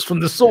bang. Divorced from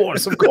the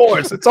source, of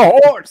course. It's a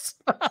horse.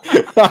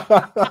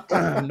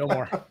 No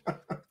more.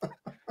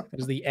 That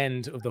is the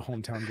end of the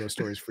Hometown Ghost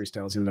Stories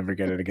freestyles. You'll never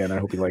get it again. I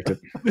hope you liked it.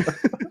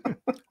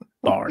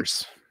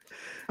 Bars.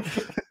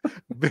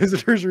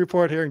 Visitors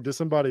report hearing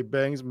disembodied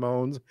bangs,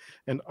 moans,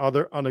 and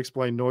other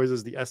unexplained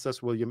noises. The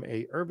SS William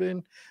A.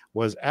 Irvin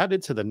was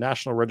added to the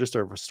National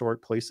Register of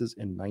Historic Places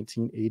in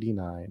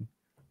 1989.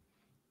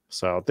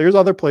 So there's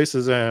other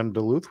places in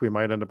Duluth. We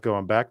might end up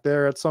going back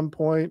there at some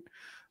point,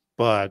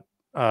 but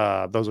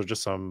those are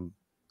just some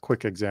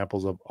quick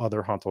examples of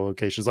other haunted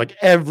locations. Like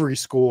every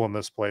school in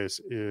this place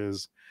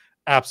is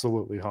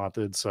absolutely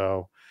haunted.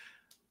 So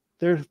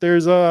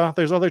there's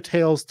other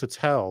tales to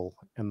tell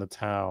in the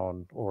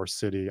town or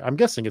city. I'm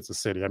guessing it's a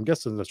city. I'm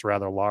guessing it's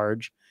rather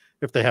large.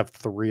 If they have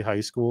 3 high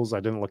schools, I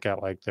didn't look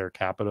at like their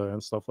capita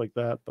and stuff like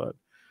that, but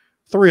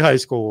 3 high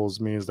schools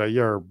means that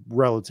you're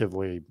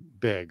relatively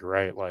big,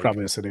 right? Like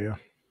probably a city.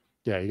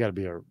 Yeah, you got to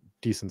be a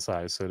decent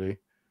sized city.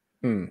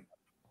 Hmm.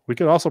 We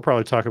could also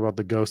probably talk about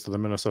the ghost of the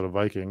Minnesota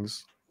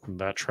Vikings,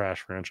 that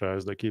trash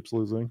franchise that keeps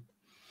losing.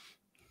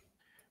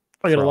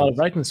 I get a lot of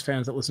Vikings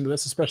fans that listen to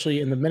this,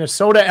 especially in the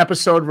Minnesota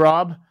episode,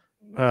 Rob.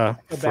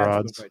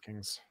 Frauds. The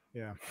Vikings.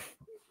 Yeah.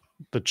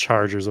 The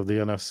Chargers of the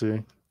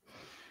NFC.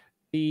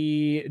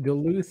 The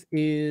Duluth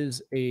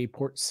is a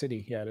port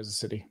city. Yeah, it is a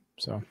city.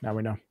 So now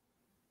we know.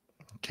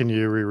 Can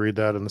you reread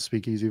that in the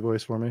speakeasy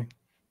voice for me?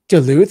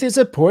 Duluth is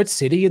a port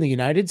city in the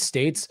United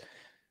States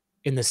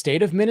in the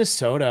state of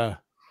Minnesota.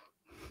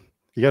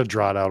 You got to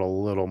draw it out a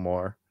little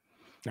more.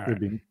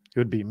 It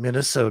would be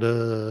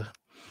Minnesota.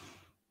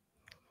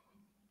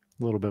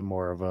 A little bit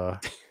more of a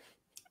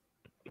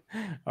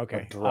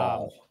okay.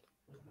 Drawl.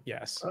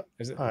 Yes.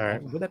 Is it? All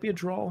right. Would that be a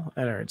drawl?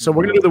 All right. So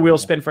we're gonna do the wheel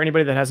spin for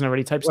anybody that hasn't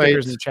already. Type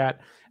stickers in the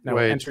chat, and I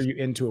will enter you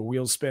into a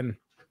wheel spin.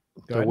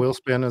 The wheel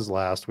spin is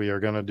last. We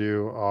are gonna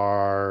do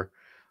our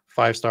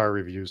 5-star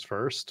reviews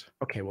first.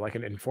 Okay. Well, I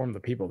can inform the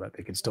people that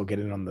they can still get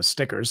in on the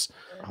stickers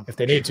if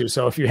they need to.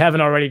 So if you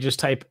haven't already, just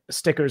type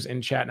stickers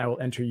in chat, and I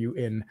will enter you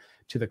in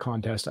to the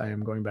contest. I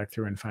am going back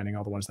through and finding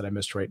all the ones that I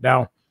missed right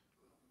now.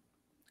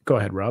 Go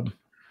ahead, Rob.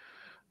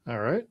 All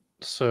right.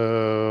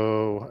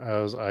 So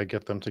as I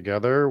get them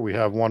together, we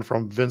have one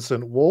from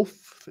Vincent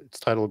Wolf. It's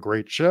titled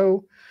Great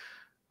Show.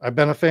 I've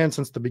been a fan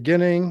since the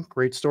beginning.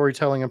 Great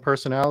storytelling and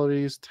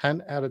personalities.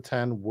 10 out of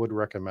 10 would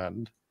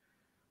recommend.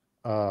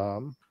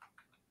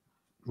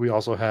 We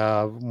also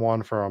have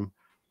one from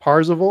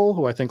Parzival,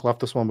 who I think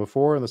left this one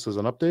before, and this is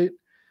an update.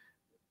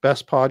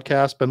 Best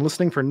podcast. Been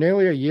listening for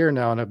nearly a year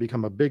now and have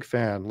become a big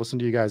fan. Listen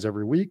to you guys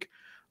every week.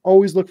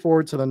 Always look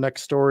forward to the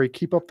next story.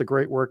 Keep up the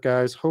great work,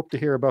 guys. Hope to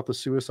hear about the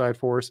suicide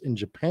force in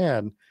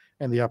Japan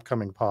and the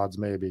upcoming pods,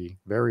 maybe.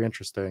 Very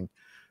interesting.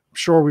 I'm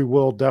sure we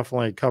will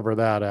definitely cover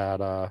that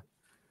at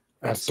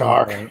That's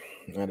dark.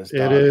 That is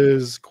dark. It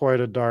is quite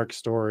a dark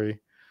story.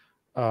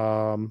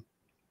 The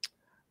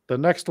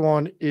next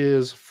one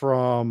is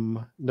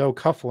from No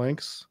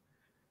Cufflinks,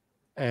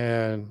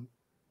 and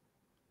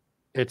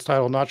it's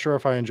titled Not Sure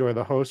If I Enjoy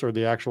the Host or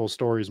the Actual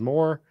Stories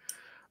More.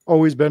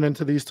 Always been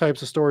into these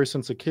types of stories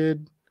since a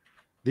kid.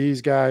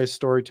 These guys'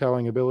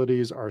 storytelling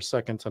abilities are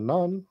second to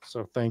none.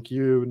 So thank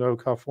you, No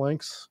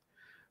Cufflinks,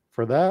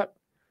 for that.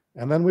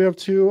 And then we have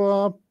two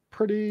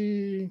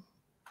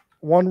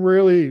one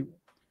really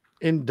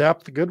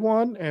in-depth good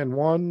one and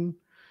one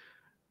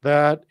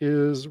that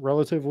is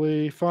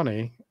relatively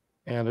funny.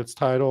 And it's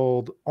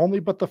titled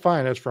Only But the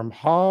Finest from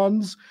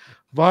Hans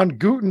von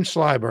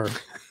Gutenschleiber,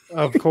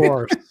 of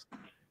course,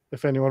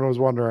 if anyone was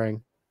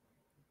wondering.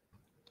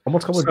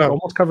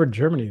 Almost covered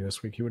Germany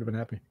this week. He would have been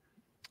happy.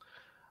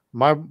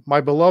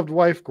 My beloved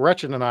wife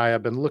Gretchen and I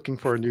have been looking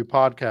for a new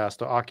podcast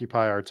to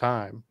occupy our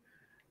time.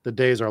 The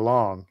days are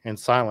long and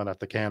silent at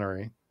the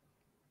cannery.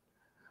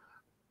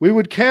 We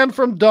would can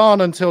from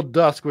dawn until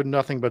dusk with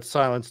nothing but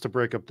silence to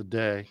break up the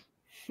day.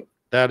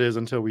 That is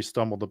until we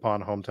stumbled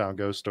upon Hometown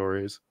Ghost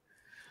Stories.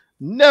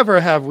 Never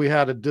have we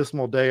had a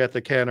dismal day at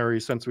the cannery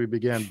since we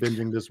began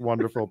binging this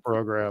wonderful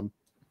program.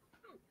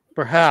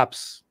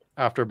 Perhaps,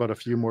 after but a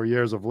few more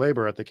years of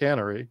labor at the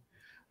cannery,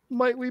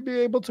 might we be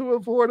able to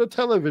afford a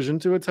television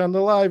to attend the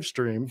live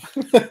stream?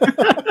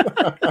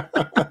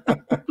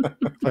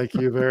 Thank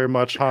you very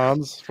much,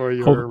 Hans, for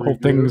your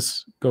hope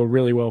things go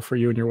really well for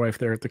you and your wife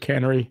there at the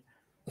cannery.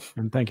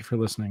 And thank you for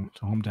listening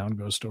to Hometown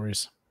Ghost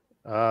Stories.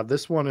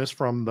 This one is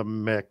from the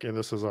Mick, and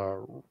this is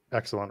a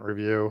excellent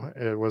review.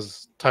 It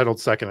was titled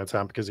Second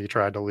Attempt because he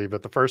tried to leave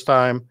it the first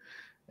time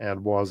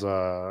and was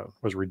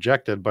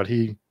rejected, but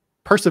he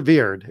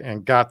persevered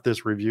and got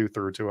this review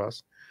through to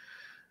us.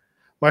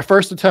 My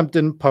first attempt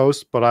didn't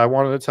post, but I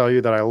wanted to tell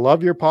you that I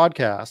love your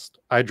podcast.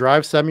 I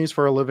drive semis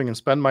for a living and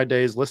spend my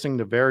days listening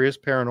to various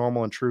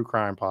paranormal and true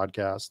crime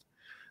podcasts.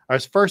 I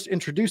was first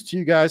introduced to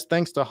you guys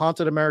thanks to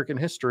Haunted American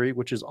History,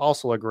 which is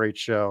also a great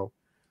show.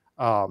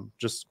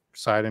 Just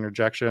side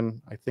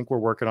interjection. I think we're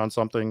working on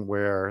something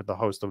where the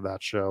host of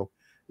that show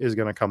is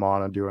going to come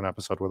on and do an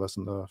episode with us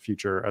in the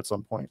future at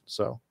some point.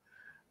 So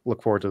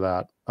look forward to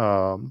that.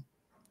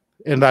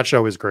 And that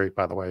show is great,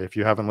 by the way. If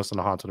you haven't listened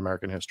to Haunted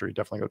American History,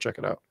 definitely go check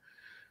it out.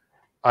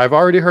 I've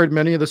already heard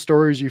many of the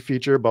stories you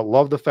feature, but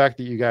love the fact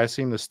that you guys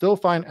seem to still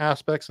find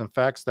aspects and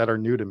facts that are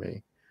new to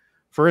me.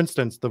 For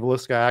instance, the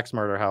Villisca Axe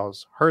Murder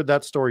House. Heard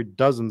that story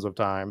dozens of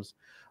times,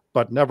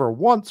 but never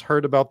once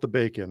heard about the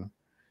bacon.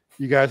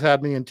 You guys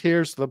had me in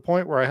tears to the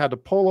point where I had to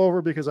pull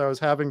over because I was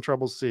having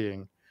trouble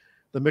seeing.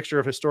 The mixture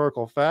of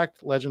historical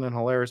fact, legend, and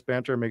hilarious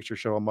banter makes your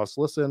show a must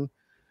listen.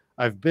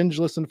 I've binge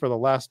listened for the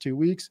last 2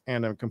 weeks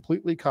and am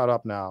completely caught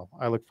up now.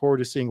 I look forward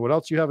to seeing what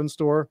else you have in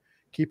store.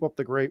 Keep up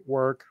the great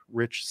work,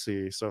 Rich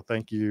C. So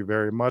thank you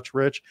very much,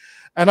 Rich.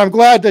 And I'm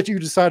glad that you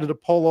decided to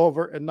pull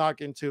over and not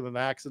get into an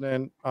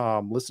accident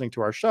listening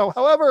to our show.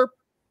 However,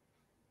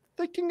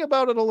 thinking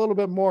about it a little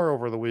bit more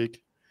over the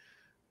week,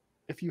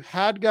 if you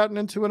had gotten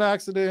into an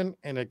accident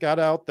and it got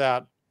out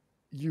that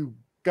you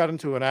got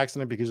into an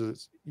accident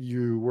because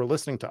you were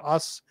listening to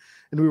us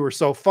and we were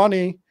so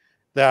funny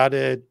that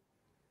it,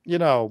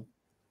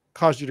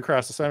 caused you to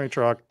crash the semi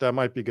truck, that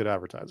might be good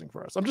advertising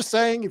for us. I'm just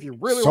saying, if you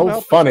really want to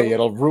help funny,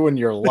 it'll ruin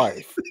your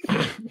life.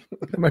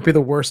 It might be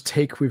the worst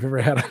take we've ever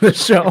had on the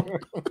show.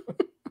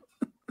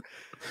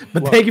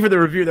 But thank you for the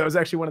review. That was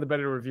actually one of the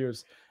better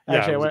reviews.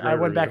 Actually, I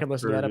went back and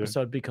listened to that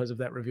episode because of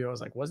that review. I was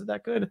like, was it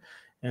that good?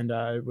 And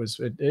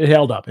it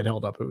held up. It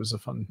held up. It was a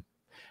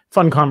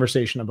fun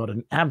conversation about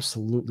an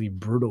absolutely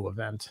brutal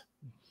event.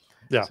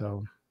 Yeah.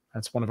 So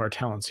that's one of our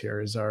talents here,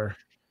 is our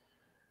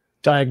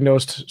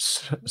diagnosed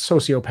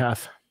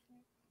sociopath.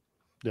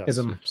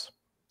 Isms.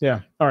 Yeah.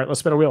 All right.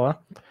 Let's spin a wheel, huh?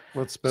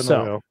 Let's spin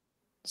a wheel.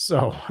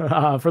 So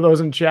for those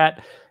in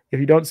chat, if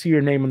you don't see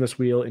your name on this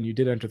wheel and you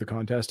did enter the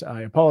contest,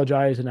 I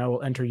apologize, and I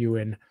will enter you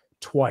in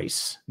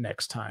twice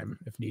next time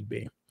if need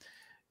be.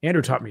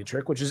 Andrew taught me a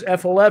trick, which is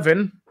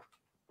F11.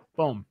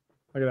 Boom.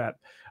 Look at that.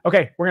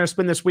 Okay, we're going to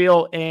spin this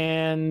wheel,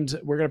 and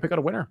we're going to pick out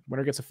a winner.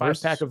 Winner gets a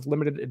 5-pack of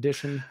limited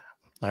edition.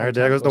 All right,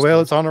 there goes the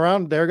wheel. It's on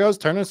around. There it goes.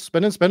 Turning,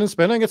 spinning, spinning,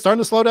 spinning. It's starting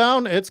to slow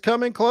down. It's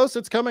coming close.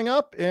 It's coming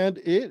up, and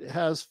it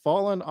has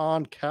fallen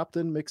on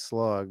Captain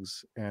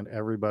McSlugs, and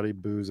everybody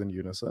boos in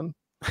unison.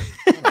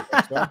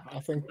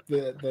 I think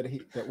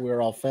that we're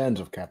all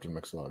fans of Captain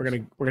McSlugs.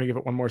 We're gonna give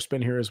it one more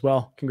spin here as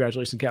well.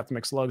 Congratulations, Captain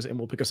McSlugs, and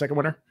we'll pick a second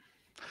winner.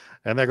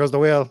 And there goes the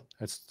wheel.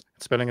 It's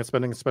spinning and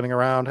spinning and spinning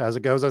around as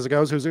it goes.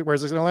 Where's it going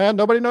to land?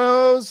 Nobody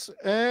knows.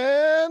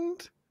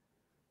 And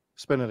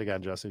spin it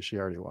again, Jesse. She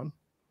already won.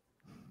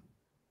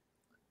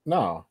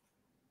 No,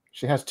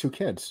 she has 2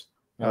 kids.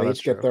 They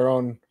each get their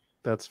own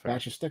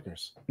batch of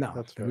stickers.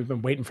 No, we've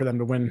been waiting for them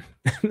to win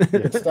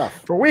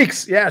stuff for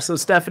weeks. Yeah. So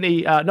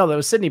Stephanie, no, that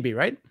was Sydney B,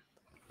 right?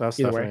 That's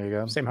Stephanie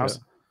again. Same house.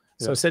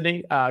 Yeah. So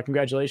Sydney,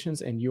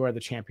 congratulations, and you are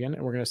the champion.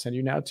 And we're going to send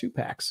you now 2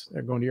 packs.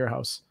 They're going to your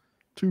house.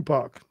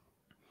 2-pack.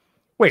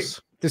 Wait,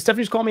 did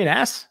Stephanie just call me an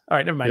ass? All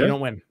right, never mind. Yeah. You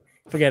don't win.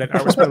 Forget it. All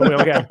right, we're spinning the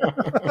wheel again.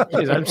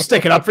 Jeez, I'm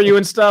sticking up for you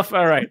and stuff.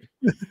 All right.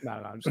 No,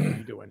 I'm just kidding.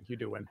 You do win. You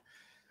do win.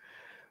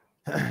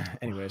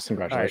 Anyways,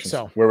 congratulations. Right,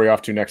 so where are we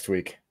off to next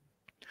week?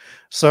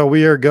 So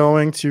we are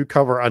going to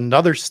cover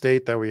another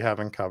state that we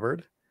haven't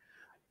covered.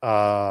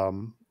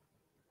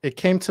 It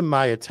came to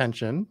my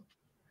attention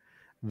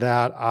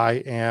that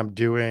I am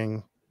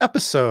doing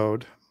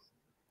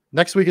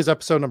next week is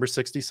episode number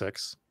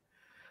 66,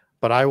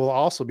 but I will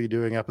also be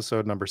doing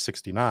episode number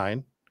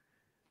 69,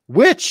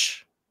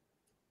 which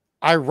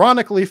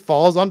ironically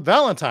falls on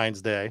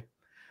Valentine's Day.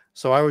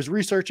 So I was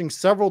researching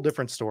several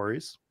different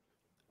stories,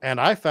 and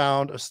I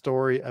found a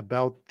story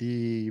about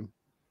the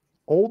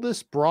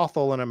oldest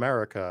brothel in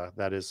America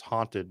that is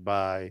haunted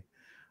by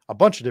a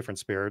bunch of different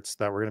spirits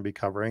that we're going to be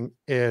covering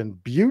in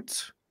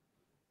Butte,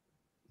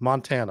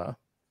 Montana.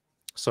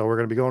 So we're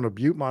going to be going to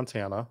Butte,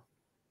 Montana,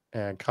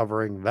 and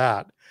covering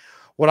that.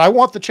 What I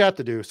want the chat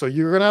to do, so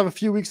you're going to have a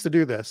few weeks to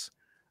do this.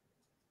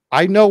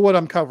 I know what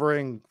I'm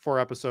covering for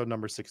episode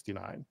number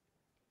 69.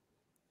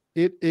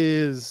 It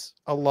is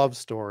a love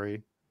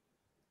story.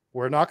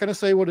 We're not going to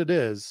say what it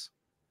is.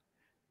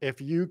 If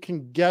you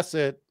can guess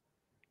it,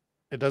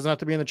 it doesn't have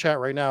to be in the chat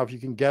right now. If you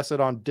can guess it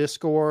on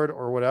Discord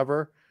or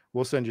whatever,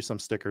 we'll send you some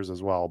stickers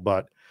as well.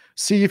 But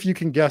see if you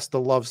can guess the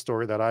love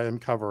story that I am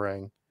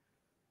covering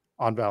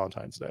on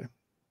Valentine's Day.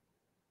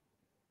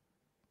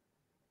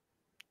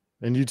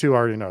 And you two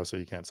already know, so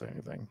you can't say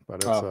anything. But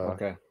it's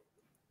okay.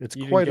 It's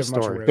quite a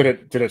story.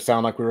 Did it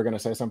sound like we were going to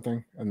say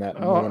something in that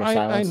moment of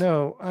silence?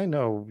 I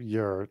know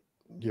your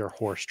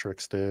horse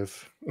tricks,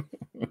 Dave.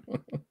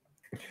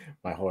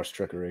 My horse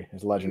trickery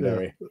is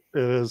legendary.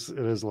 Yeah, it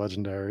is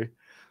legendary.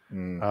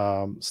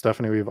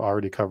 Stephanie, we've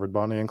already covered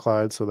Bonnie and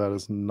Clyde, so that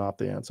is not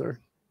the answer.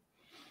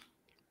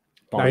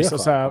 Nice.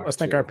 Let's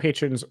thank our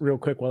patrons real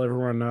quick while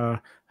everyone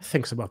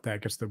thinks about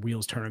that, gets the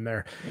wheels turning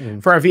there.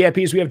 For our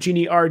VIPs, we have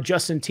Jeannie R,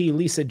 Justin T,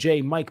 Lisa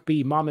J, Mike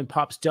B, Mom and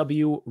Pops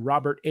W,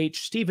 Robert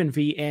H, Stephen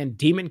V, and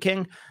Demon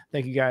King.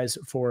 Thank you guys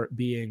for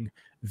being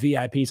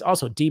VIPs.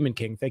 Also, Demon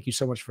King, thank you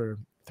so much for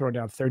throwing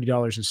down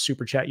 $30 in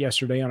super chat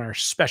yesterday on our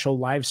special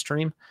live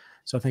stream.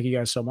 So thank you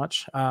guys so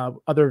much.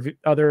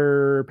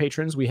 Other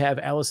patrons, we have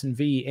Allison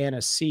V,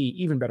 Anna C,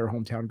 Even Better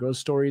Hometown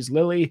Ghost Stories,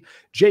 Lily,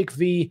 Jake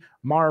V,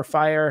 Mara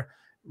Fire,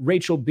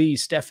 Rachel B,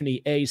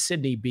 Stephanie A,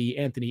 Sydney B,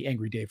 Anthony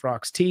Angry Dave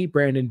Rocks T,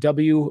 Brandon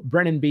W,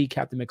 Brennan B,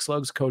 Captain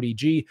McSlugs, Cody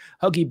G,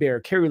 Huggy Bear,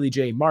 Carrie Lee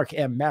J, Mark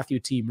M, Matthew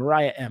T,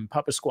 Mariah M,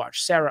 Papa Squatch,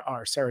 Sarah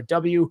R, Sarah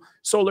W,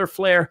 Solar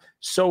Flare,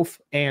 Soph,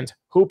 and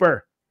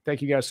Hooper.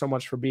 Thank you guys so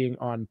much for being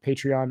on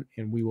Patreon,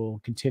 and we will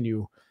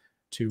continue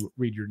to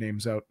read your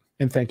names out.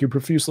 And thank you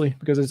profusely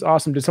because it's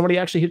awesome. Did somebody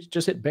actually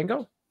just hit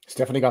bingo?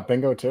 Stephanie got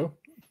bingo too.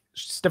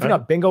 Stephanie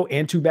got bingo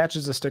and 2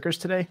 batches of stickers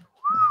today.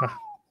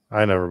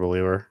 I never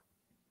believe her.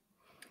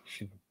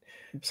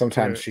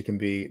 Sometimes she can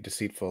be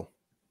deceitful.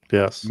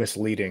 Yes.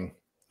 Misleading.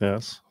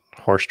 Yes.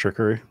 Horse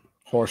trickery.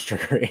 Horse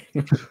trickery.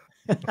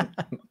 I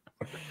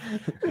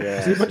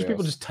see a bunch of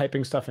people just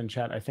typing stuff in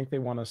chat. I think they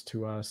want us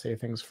to say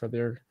things for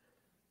their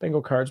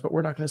bingo cards, but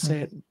we're not going to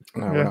say it.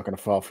 No, we're not going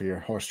to fall for your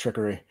horse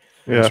trickery.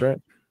 Yeah. That's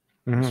right.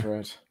 Mm-hmm. That's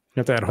right. You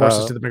have to add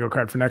horses to the bingo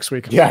card for next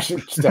week. Yeah,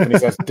 Stephanie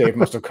says Dave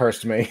must have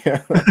cursed me.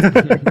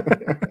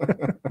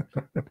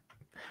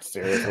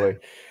 Seriously.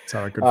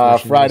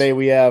 Friday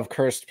we have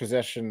Cursed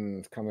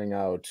Possession coming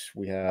out.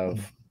 We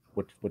have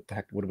what the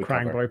heck? What do we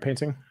Crying cover? Boy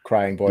Painting.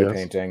 Crying Boy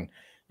Painting,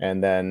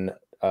 and then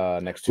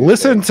next Tuesday.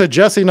 Listen to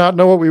Jesse not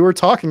know what we were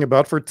talking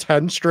about for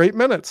 10 straight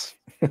minutes.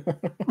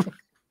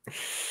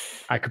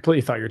 I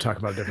completely thought you were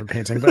talking about a different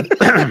painting, but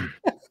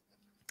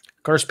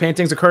cursed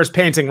painting's a cursed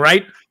painting,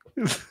 right?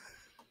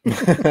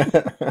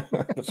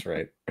 That's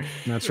right.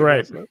 That's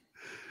right. There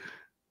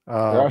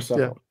are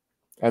several.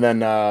 And then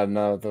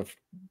the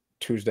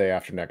Tuesday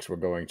after next, we're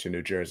going to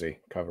New Jersey,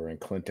 covering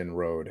Clinton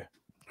Road.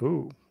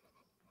 Ooh,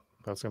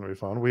 that's going to be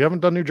fun. We haven't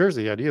done New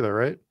Jersey yet either,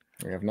 right?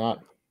 We have not.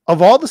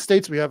 Of all the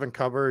states we haven't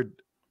covered,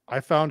 I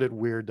found it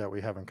weird that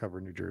we haven't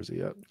covered New Jersey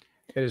yet.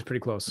 It is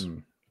pretty close.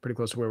 Pretty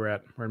close to where we're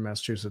at. We're in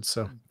Massachusetts,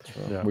 so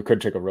we could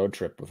take a road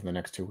trip within the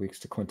next 2 weeks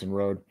to Clinton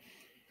Road.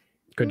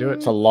 Could do it.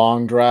 It's a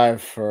long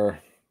drive for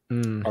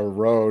a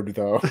road,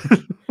 though.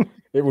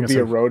 It would be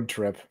a road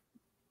trip.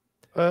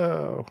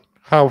 Oh,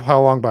 how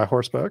long by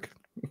horseback?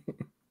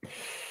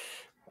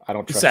 I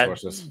don't trust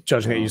horses.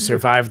 Judging that you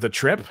survived the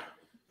trip.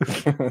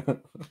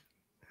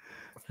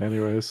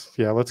 Anyways,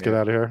 let's get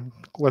out of here.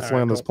 Let's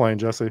land this plane,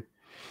 Jesse.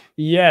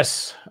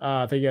 Yes.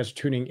 Thank you guys for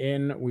tuning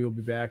in. We will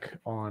be back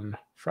on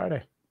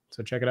Friday.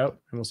 So check it out,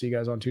 and we'll see you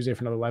guys on Tuesday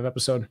for another live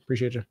episode.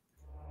 Appreciate you.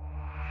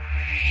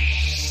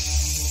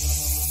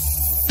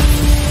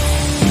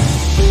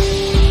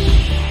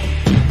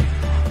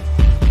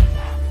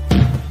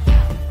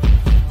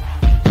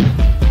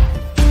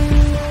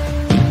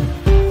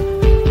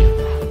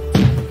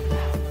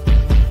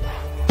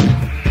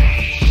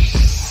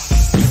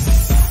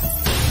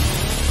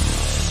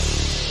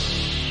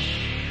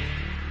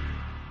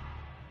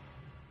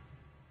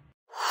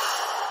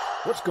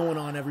 What's going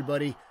on,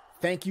 everybody?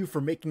 Thank you for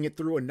making it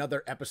through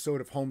another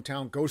episode of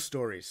Hometown Ghost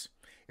Stories.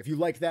 If you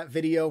liked that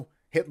video,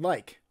 hit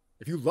like.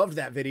 If you loved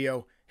that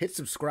video, hit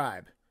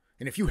subscribe.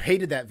 And if you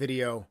hated that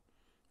video,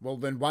 well,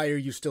 then why are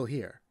you still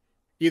here?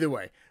 Either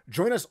way,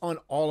 join us on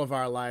all of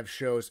our live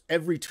shows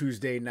every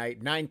Tuesday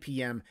night, 9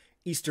 p.m.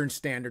 Eastern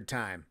Standard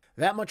Time.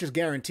 That much is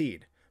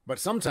guaranteed. But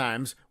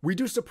sometimes we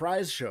do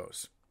surprise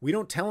shows. We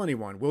don't tell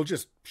anyone. We'll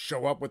just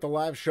show up with a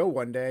live show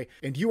one day,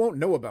 and you won't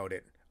know about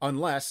it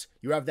unless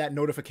you have that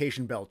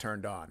notification bell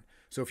turned on.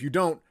 So if you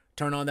don't,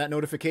 turn on that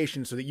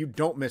notification so that you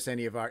don't miss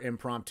any of our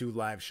impromptu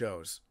live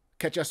shows.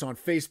 Catch us on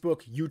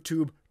Facebook,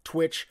 YouTube,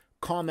 Twitch,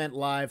 comment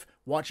live,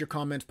 watch your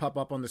comments pop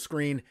up on the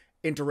screen,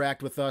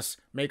 interact with us,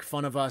 make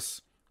fun of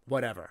us,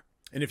 whatever.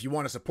 And if you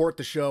want to support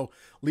the show,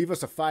 leave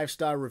us a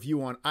 5-star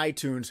review on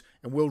iTunes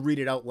and we'll read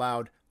it out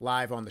loud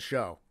live on the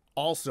show.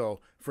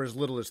 Also, for as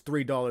little as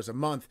 $3 a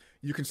month,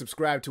 you can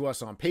subscribe to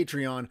us on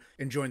Patreon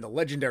and join the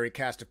legendary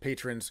cast of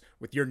patrons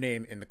with your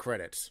name in the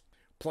credits.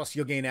 Plus,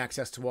 you'll gain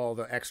access to all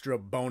the extra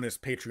bonus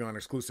Patreon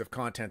exclusive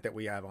content that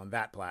we have on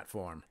that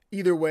platform.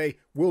 Either way,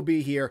 we'll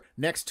be here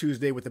next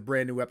Tuesday with a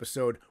brand new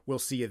episode. We'll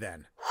see you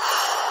then.